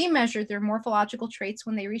we remeasured their morphological traits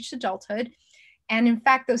when they reached adulthood. And in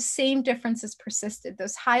fact, those same differences persisted.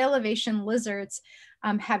 Those high elevation lizards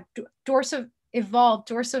have evolved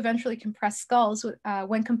dorsoventrally compressed skulls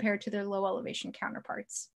when compared to their low elevation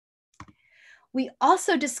counterparts. We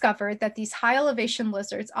also discovered that these high elevation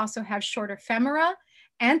lizards also have shorter femora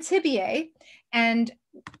and tibiae. And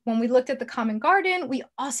when we looked at the common garden, we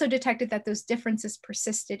also detected that those differences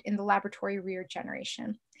persisted in the laboratory reared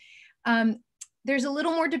generation. There's a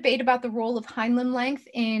little more debate about the role of hind limb length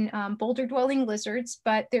in boulder-dwelling lizards,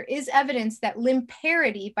 but there is evidence that limb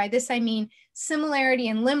parity, by this I mean similarity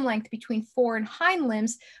in limb length between fore and hind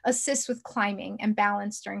limbs, assists with climbing and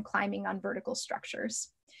balance during climbing on vertical structures.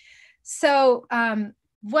 So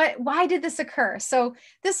why did this occur? So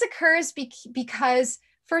this occurs because,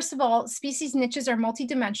 first of all, species niches are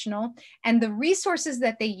multidimensional, and the resources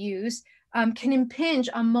that they use can impinge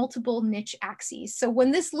on multiple niche axes. So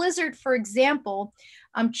when this lizard, for example,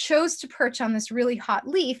 chose to perch on this really hot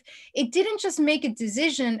leaf, it didn't just make a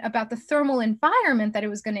decision about the thermal environment that it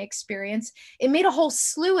was going to experience. It made a whole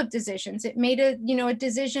slew of decisions. It made a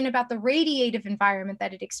decision about the radiative environment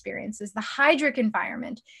that it experiences, the hydric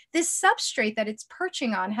environment. This substrate that it's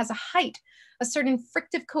perching on has a height, a certain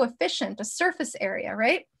frictive coefficient, a surface area,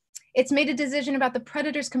 right? It's made a decision about the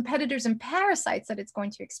predators, competitors, and parasites that it's going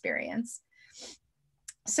to experience.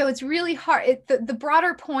 So it's really hard. The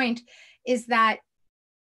broader point is that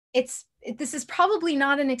this is probably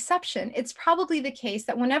not an exception. It's probably the case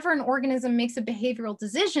that whenever an organism makes a behavioral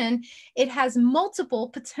decision, it has multiple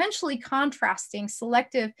potentially contrasting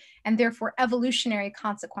selective and therefore evolutionary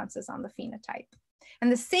consequences on the phenotype.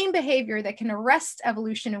 And the same behavior that can arrest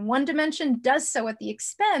evolution in one dimension does so at the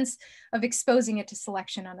expense of exposing it to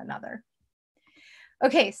selection on another.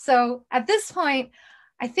 Okay, so at this point,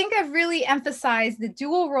 I think I've really emphasized the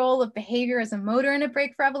dual role of behavior as a motor and a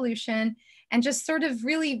brake for evolution, and just sort of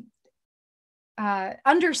really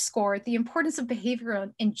underscore the importance of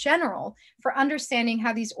behavior in general for understanding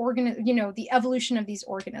how these the evolution of these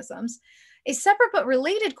organisms. A separate but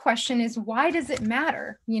related question is, why does it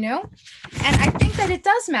matter, And I think that it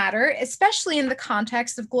does matter, especially in the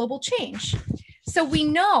context of global change. So we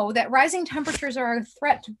know that rising temperatures are a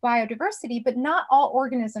threat to biodiversity, but not all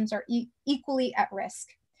organisms are equally at risk.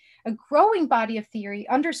 A growing body of theory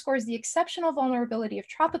underscores the exceptional vulnerability of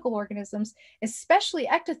tropical organisms, especially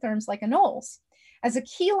ectotherms like anoles. As a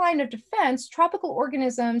key line of defense, tropical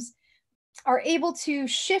organisms are able to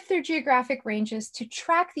shift their geographic ranges to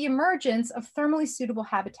track the emergence of thermally suitable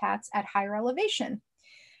habitats at higher elevation.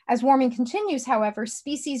 As warming continues, however,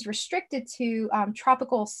 species restricted to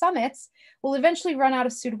tropical summits will eventually run out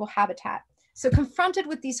of suitable habitat. So confronted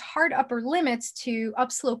with these hard upper limits to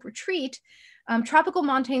upslope retreat, tropical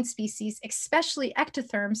montane species, especially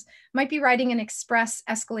ectotherms, might be riding an express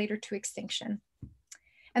escalator to extinction.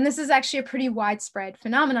 And this is actually a pretty widespread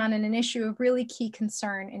phenomenon and an issue of really key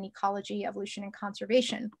concern in ecology, evolution, and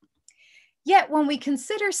conservation. Yet when we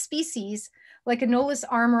consider species like Anolis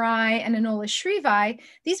armori and Anolis shrievi,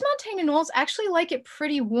 these montane anoles actually like it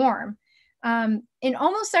pretty warm. In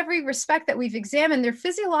almost every respect that we've examined, they're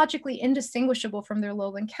physiologically indistinguishable from their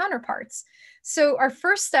lowland counterparts. So our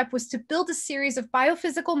first step was to build a series of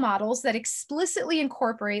biophysical models that explicitly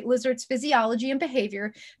incorporate lizards' physiology and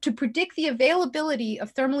behavior to predict the availability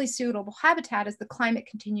of thermally suitable habitat as the climate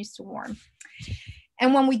continues to warm.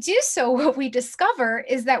 And when we do so, what we discover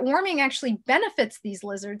is that warming actually benefits these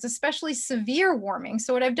lizards, especially severe warming.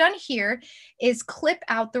 So what I've done here is clip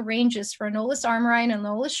out the ranges for Anolis armori and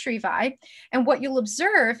Anolis shrievi. And what you'll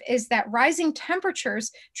observe is that rising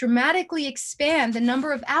temperatures dramatically expand the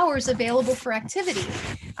number of hours available for activity.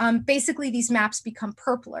 Basically, these maps become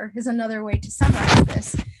purpler, is another way to summarize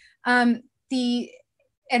this.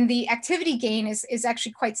 The activity gain is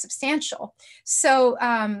actually quite substantial. So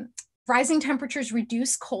rising temperatures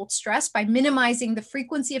reduce cold stress by minimizing the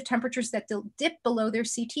frequency of temperatures that dip below their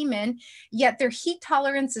CT min, yet their heat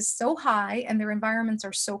tolerance is so high and their environments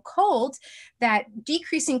are so cold that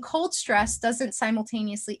decreasing cold stress doesn't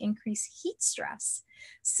simultaneously increase heat stress.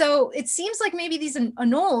 So it seems like maybe these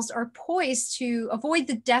anoles are poised to avoid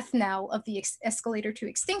the death knell of the escalator to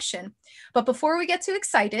extinction. But before we get too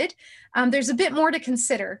excited, there's a bit more to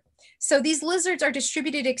consider. So these lizards are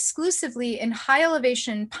distributed exclusively in high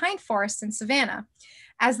elevation pine forests and savanna.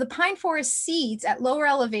 As the pine forest cedes at lower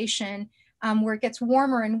elevation, where it gets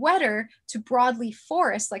warmer and wetter, to broadleaf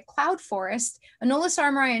forests like cloud forest, Anolis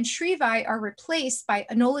armori and shrievi are replaced by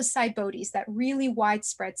Anolis cybodes, that really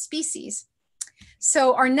widespread species.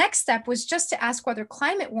 So our next step was just to ask whether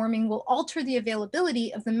climate warming will alter the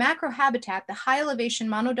availability of the macro habitat, the high elevation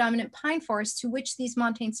monodominant pine forest to which these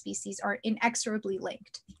montane species are inexorably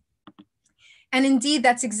linked. And indeed,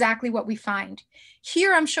 that's exactly what we find.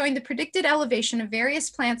 Here I'm showing the predicted elevation of various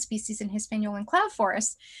plant species in Hispaniolan cloud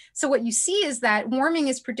forests. So what you see is that warming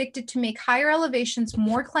is predicted to make higher elevations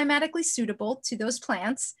more climatically suitable to those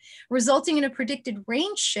plants, resulting in a predicted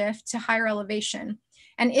range shift to higher elevation.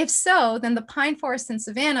 And if so, then the pine forest and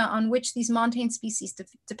savanna on which these montane species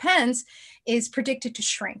depends is predicted to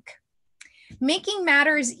shrink. Making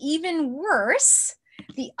matters even worse,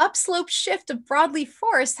 the upslope shift of broadleaf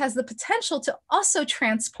forest has the potential to also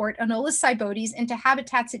transport Anolis cybodes into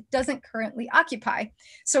habitats it doesn't currently occupy.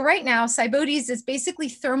 So right now, cybodes is basically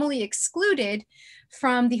thermally excluded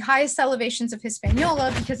from the highest elevations of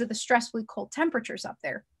Hispaniola because of the stressfully cold temperatures up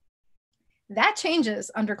there. That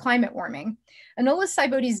changes under climate warming. Anolis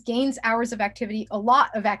cybodes gains hours of activity, a lot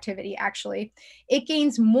of activity actually. It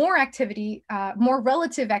gains more activity, more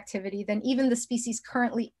relative activity than even the species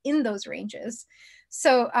currently in those ranges.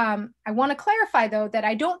 So I want to clarify though that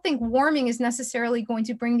I don't think warming is necessarily going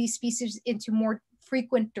to bring these species into more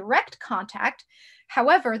frequent direct contact.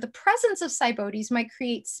 However, the presence of cybodes might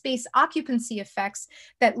create space occupancy effects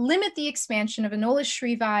that limit the expansion of Anolis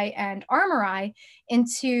shrievi and armori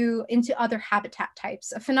into other habitat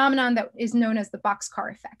types, a phenomenon that is known as the boxcar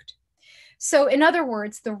effect. So in other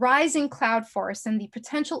words, the rising cloud forest and the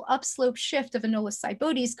potential upslope shift of Anolis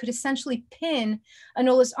cybodes could essentially pin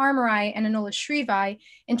Anolis armori and Anolis shrievi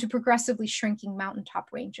into progressively shrinking mountaintop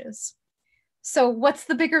ranges. So what's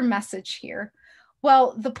the bigger message here?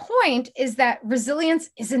 Well, the point is that resilience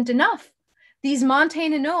isn't enough. These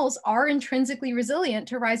montane anoles are intrinsically resilient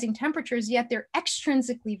to rising temperatures, yet they're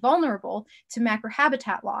extrinsically vulnerable to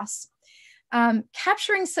macrohabitat loss.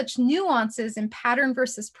 Capturing such nuances in pattern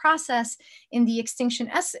versus process in the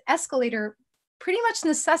extinction escalator pretty much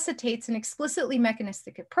necessitates an explicitly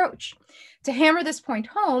mechanistic approach. To hammer this point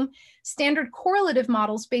home, standard correlative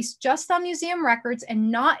models based just on museum records and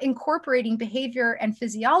not incorporating behavior and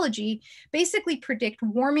physiology basically predict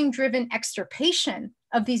warming-driven extirpation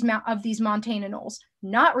of these montane anoles,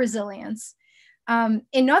 not resilience.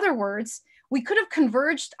 In other words, we could have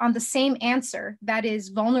converged on the same answer, that is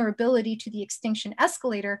vulnerability to the extinction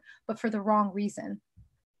escalator, but for the wrong reason.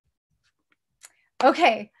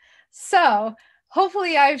 Okay, so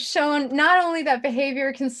hopefully I've shown not only that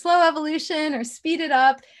behavior can slow evolution or speed it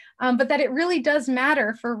up, but that it really does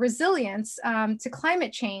matter for resilience to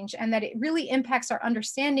climate change, and that it really impacts our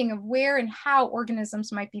understanding of where and how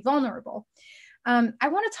organisms might be vulnerable. I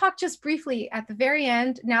want to talk just briefly at the very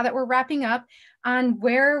end, now that we're wrapping up, on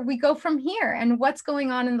where we go from here and what's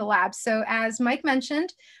going on in the lab. So as Mike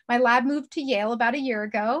mentioned, my lab moved to Yale about a year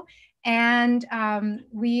ago, and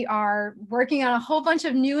we are working on a whole bunch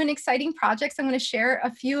of new and exciting projects. I'm going to share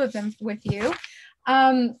a few of them with you.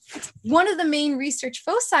 One of the main research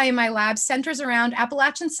foci in my lab centers around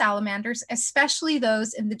Appalachian salamanders, especially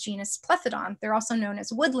those in the genus Plethodon. They're also known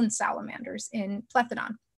as woodland salamanders in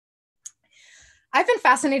Plethodon. I've been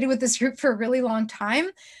fascinated with this group for a really long time.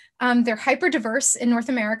 They're hyper diverse in North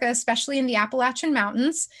America, especially in the Appalachian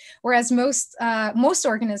Mountains, whereas most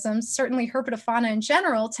organisms, certainly herpetofauna in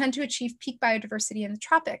general, tend to achieve peak biodiversity in the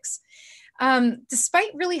tropics. Despite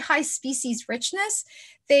really high species richness,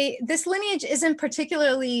 this lineage isn't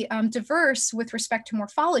particularly diverse with respect to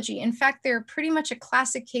morphology. In fact, they're pretty much a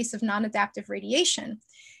classic case of non-adaptive radiation.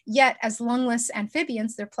 Yet, as lungless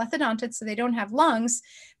amphibians, they're plethodontids, so they don't have lungs,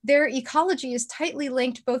 their ecology is tightly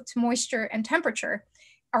linked both to moisture and temperature.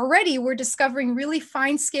 Already, we're discovering really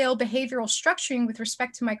fine-scale behavioral structuring with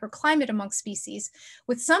respect to microclimate among species,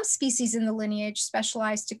 with some species in the lineage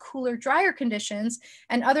specialized to cooler, drier conditions,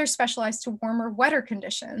 and others specialized to warmer, wetter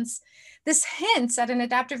conditions. This hints at an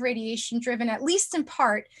adaptive radiation driven, at least in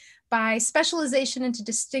part, by specialization into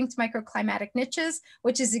distinct microclimatic niches,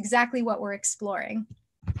 which is exactly what we're exploring.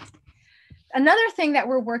 Another thing that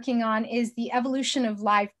we're working on is the evolution of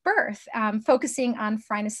live birth, focusing on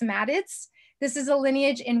phrynosematids. This is a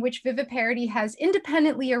lineage in which viviparity has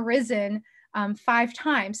independently arisen 5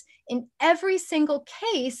 times. In every single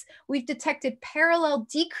case, we've detected parallel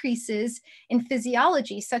decreases in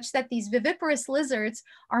physiology, such that these viviparous lizards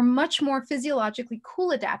are much more physiologically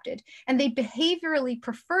cool adapted, and they behaviorally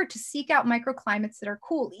prefer to seek out microclimates that are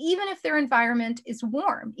cool, even if their environment is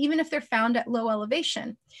warm, even if they're found at low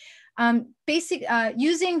elevation.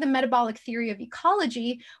 Using the metabolic theory of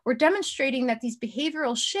ecology, we're demonstrating that these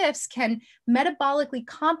behavioral shifts can metabolically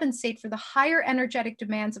compensate for the higher energetic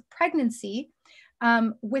demands of pregnancy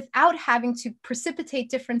without having to precipitate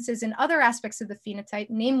differences in other aspects of the phenotype,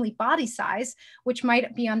 namely body size, which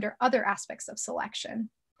might be under other aspects of selection.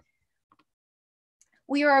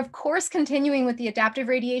 We are, of course, continuing with the adaptive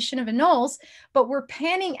radiation of anoles, but we're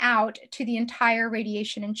panning out to the entire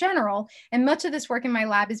radiation in general. And much of this work in my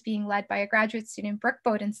lab is being led by a graduate student, Brooke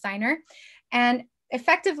Bodensteiner. And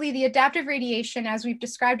effectively, the adaptive radiation, as we've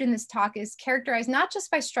described in this talk, is characterized not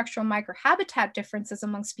just by structural microhabitat differences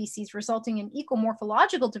among species resulting in equal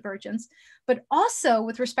morphological divergence, but also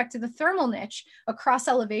with respect to the thermal niche across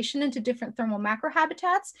elevation into different thermal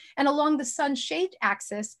macrohabitats and along the sun-shade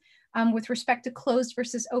axis, with respect to closed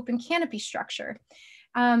versus open canopy structure.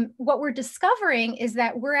 What we're discovering is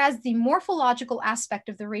that whereas the morphological aspect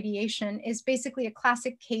of the radiation is basically a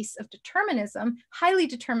classic case of determinism, highly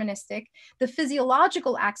deterministic, the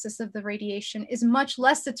physiological axis of the radiation is much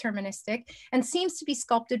less deterministic and seems to be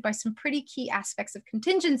sculpted by some pretty key aspects of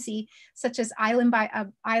contingency, such as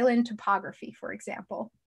island topography, for example.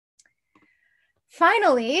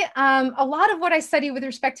 Finally, a lot of what I study with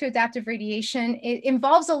respect to adaptive radiation, it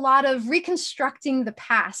involves a lot of reconstructing the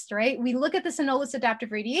past, right? We look at this anolis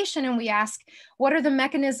adaptive radiation and we ask, what are the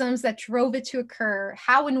mechanisms that drove it to occur?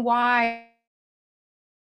 How and why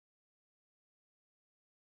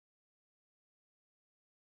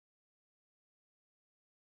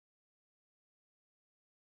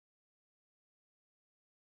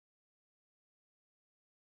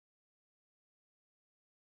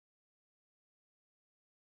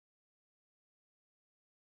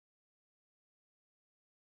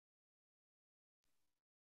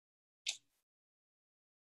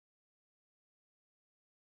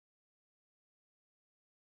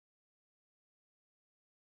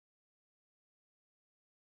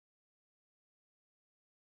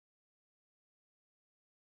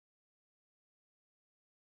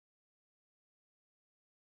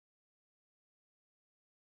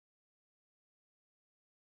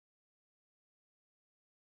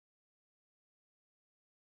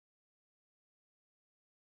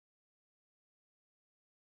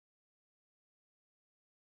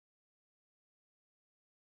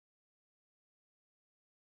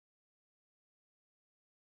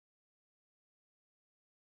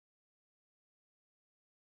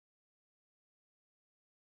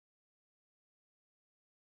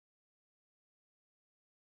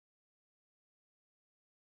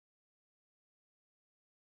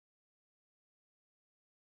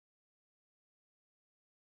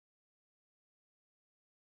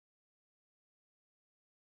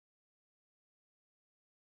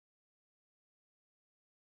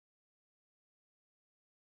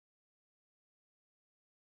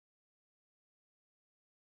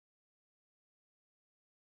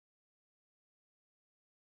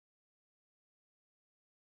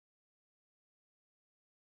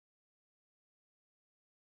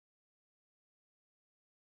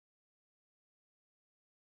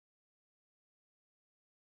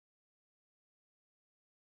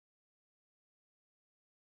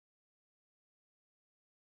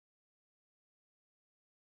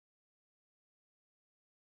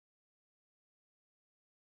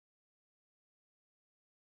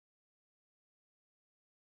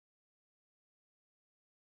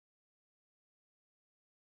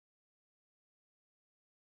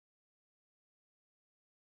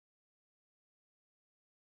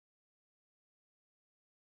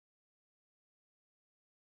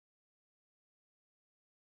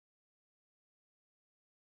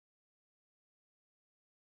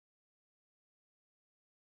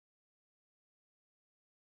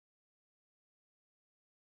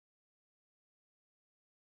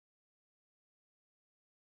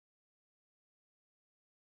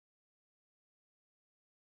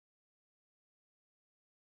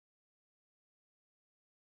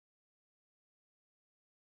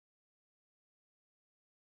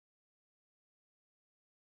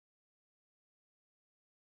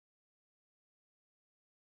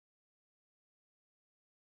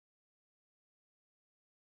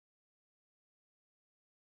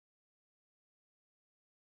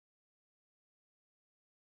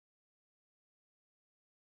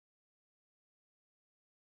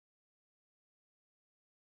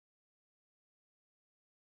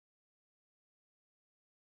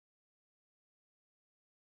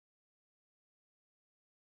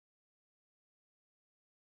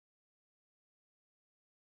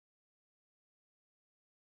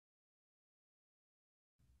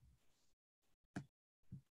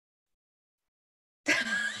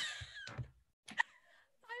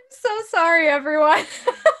so sorry, everyone.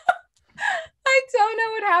 I don't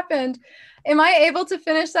know what happened. Am I able to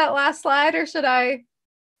finish that last slide or should I?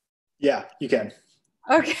 Yeah, you can.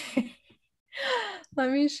 Okay.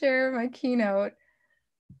 Let me share my keynote.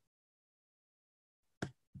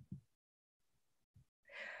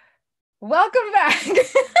 Welcome back.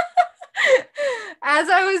 As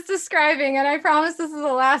I was describing, and I promise this is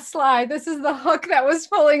the last slide, this is the hook that was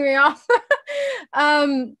pulling me off.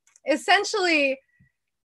 Essentially,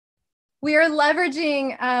 we are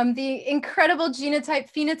leveraging the incredible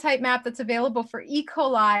genotype phenotype map that's available for E.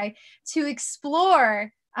 coli to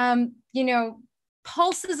explore,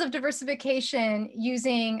 pulses of diversification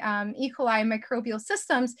using E. coli microbial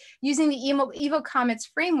systems using the EvoComets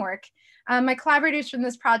framework. My collaborators from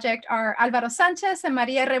this project are Alvaro Sanchez and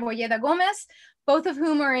Maria Rebolleda Gomez, both of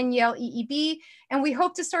whom are in Yale EEB. And we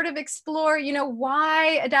hope to sort of explore,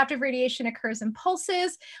 why adaptive radiation occurs in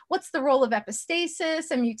pulses, what's the role of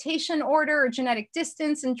epistasis and mutation order or genetic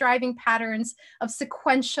distance in driving patterns of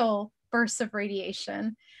sequential bursts of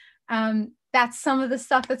radiation. That's some of the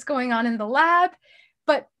stuff that's going on in the lab.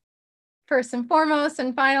 But first and foremost,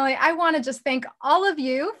 and finally, I want to just thank all of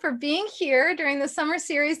you for being here during the summer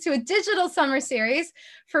series to a digital summer series,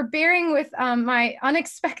 for bearing with my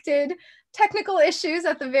unexpected technical issues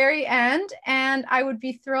at the very end. And I would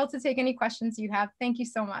be thrilled to take any questions you have. Thank you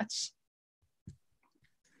so much.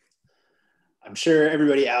 I'm sure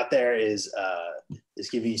everybody out there is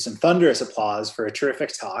giving you some thunderous applause for a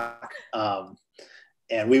terrific talk.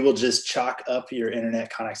 And we will just chalk up your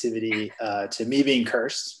internet connectivity to me being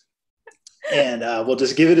cursed. And we'll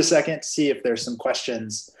just give it a second to see if there's some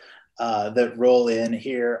questions that roll in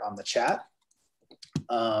here on the chat.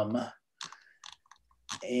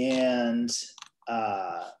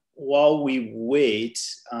 While we wait,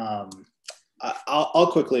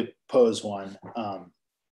 I'll quickly pose one.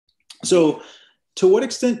 So to what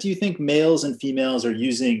extent do you think males and females are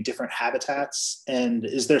using different habitats? And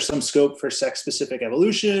is there some scope for sex-specific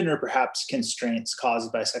evolution or perhaps constraints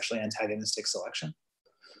caused by sexually antagonistic selection?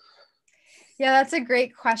 Yeah, that's a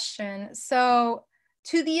great question. So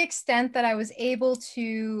to the extent that I was able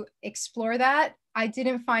to explore that, I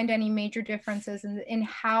didn't find any major differences in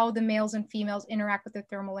how the males and females interact with the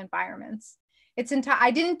thermal environments.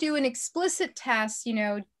 I didn't do an explicit test,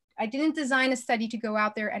 I didn't design a study to go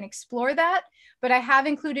out there and explore that, but I have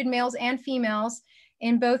included males and females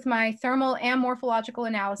in both my thermal and morphological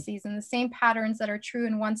analyses, and the same patterns that are true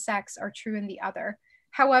in one sex are true in the other.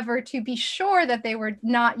 However, to be sure that they were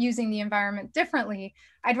not using the environment differently,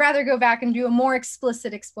 I'd rather go back and do a more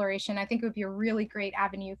explicit exploration. I think it would be a really great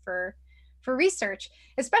avenue for research,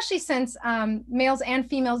 especially since males and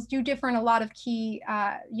females do differ in a lot of key,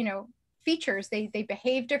 features. They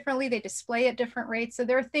behave differently, they display at different rates. So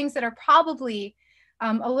there are things that are probably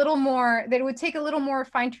a little more, that it would take a little more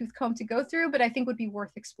fine-tooth comb to go through, but I think would be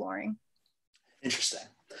worth exploring. Interesting.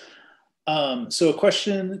 So a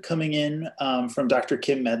question coming in from Dr.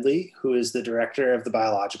 Kim Medley, who is the director of the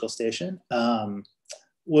biological station,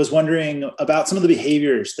 was wondering about some of the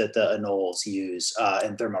behaviors that the anoles use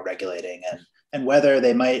in thermoregulating, and whether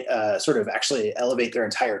they might sort of actually elevate their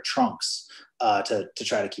entire trunks to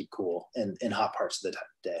try to keep cool in hot parts of the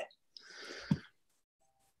day.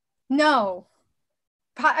 No.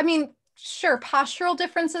 I mean, sure, postural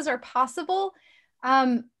differences are possible.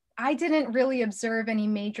 I didn't really observe any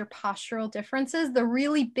major postural differences. The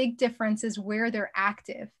really big difference is where they're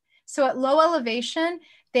active. So at low elevation,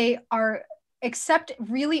 they are, except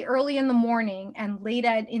really early in the morning and late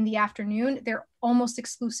in the afternoon, they're almost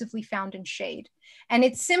exclusively found in shade. And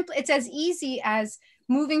it's as easy as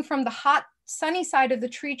moving from the hot, sunny side of the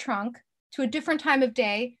tree trunk to a different time of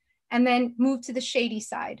day and then move to the shady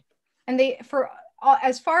side. And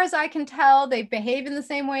as far as I can tell, they behave in the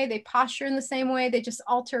same way, they posture in the same way, they just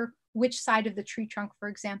alter which side of the tree trunk, for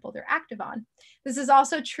example, they're active on. This is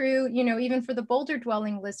also true, even for the boulder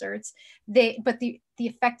dwelling lizards, but the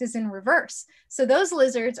effect is in reverse. So those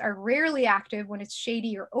lizards are rarely active when it's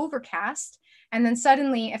shady or overcast. And then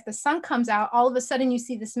suddenly, if the sun comes out, all of a sudden you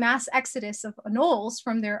see this mass exodus of anoles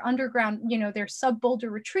from their underground, their sub-boulder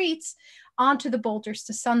retreats onto the boulders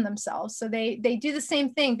to sun themselves. So they do the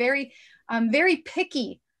same thing, very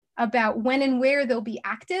picky about when and where they'll be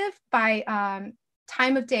active by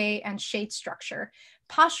time of day and shade structure.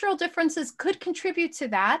 Postural differences could contribute to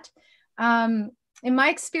that. In my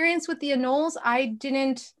experience with the anoles, I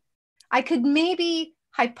could maybe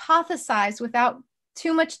hypothesize without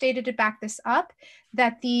too much data to back this up,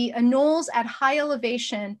 that the anoles at high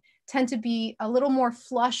elevation tend to be a little more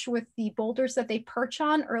flush with the boulders that they perch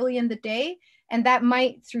on early in the day. And that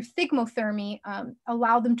might, through thigmothermy,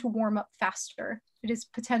 allow them to warm up faster.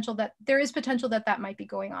 there is potential that might be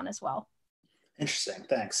going on as well. Interesting,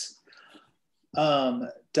 thanks.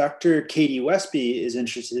 Dr. Katie Westby is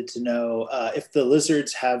interested to know if the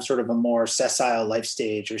lizards have sort of a more sessile life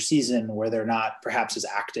stage or season where they're not perhaps as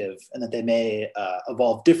active, and that they may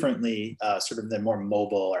evolve differently, sort of the more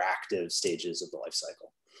mobile or active stages of the life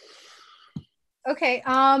cycle. Okay.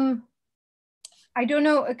 I don't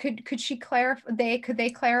know. Could she clarify? Could they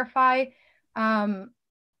clarify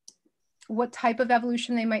what type of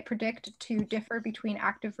evolution they might predict to differ between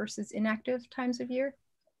active versus inactive times of year?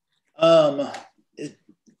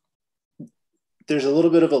 There's a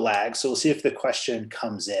little bit of a lag, so we'll see if the question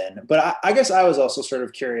comes in. But I guess I was also sort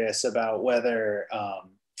of curious about whether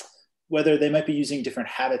they might be using different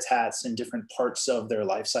habitats in different parts of their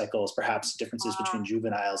life cycles, perhaps differences between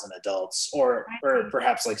juveniles and adults, or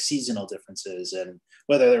perhaps like seasonal differences, and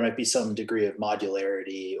whether there might be some degree of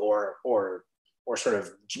modularity or sort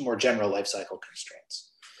of more general life cycle constraints.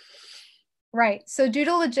 Right. So due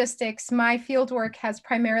to logistics, my field work has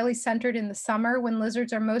primarily centered in the summer when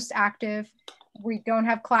lizards are most active. We don't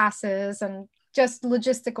have classes and just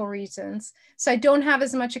logistical reasons. So I don't have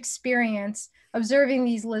as much experience observing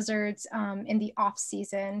these lizards in the off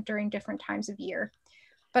season during different times of year.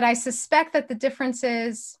 But I suspect that the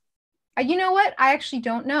differences, you know what? I actually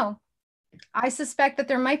don't know. I suspect that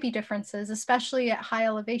there might be differences, especially at high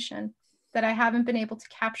elevation, that I haven't been able to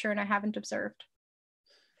capture and I haven't observed.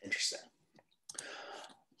 Interesting.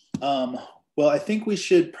 Well, I think we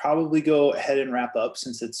should probably go ahead and wrap up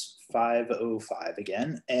since it's 5:05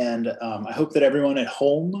 again. And I hope that everyone at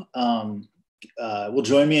home will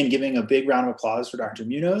join me in giving a big round of applause for Dr.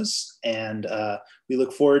 Muñoz. And we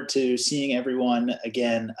look forward to seeing everyone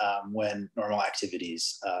again when normal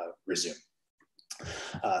activities resume.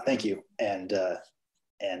 Thank you, and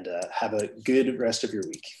have a good rest of your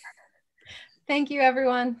week. Thank you,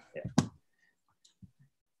 everyone. Yeah.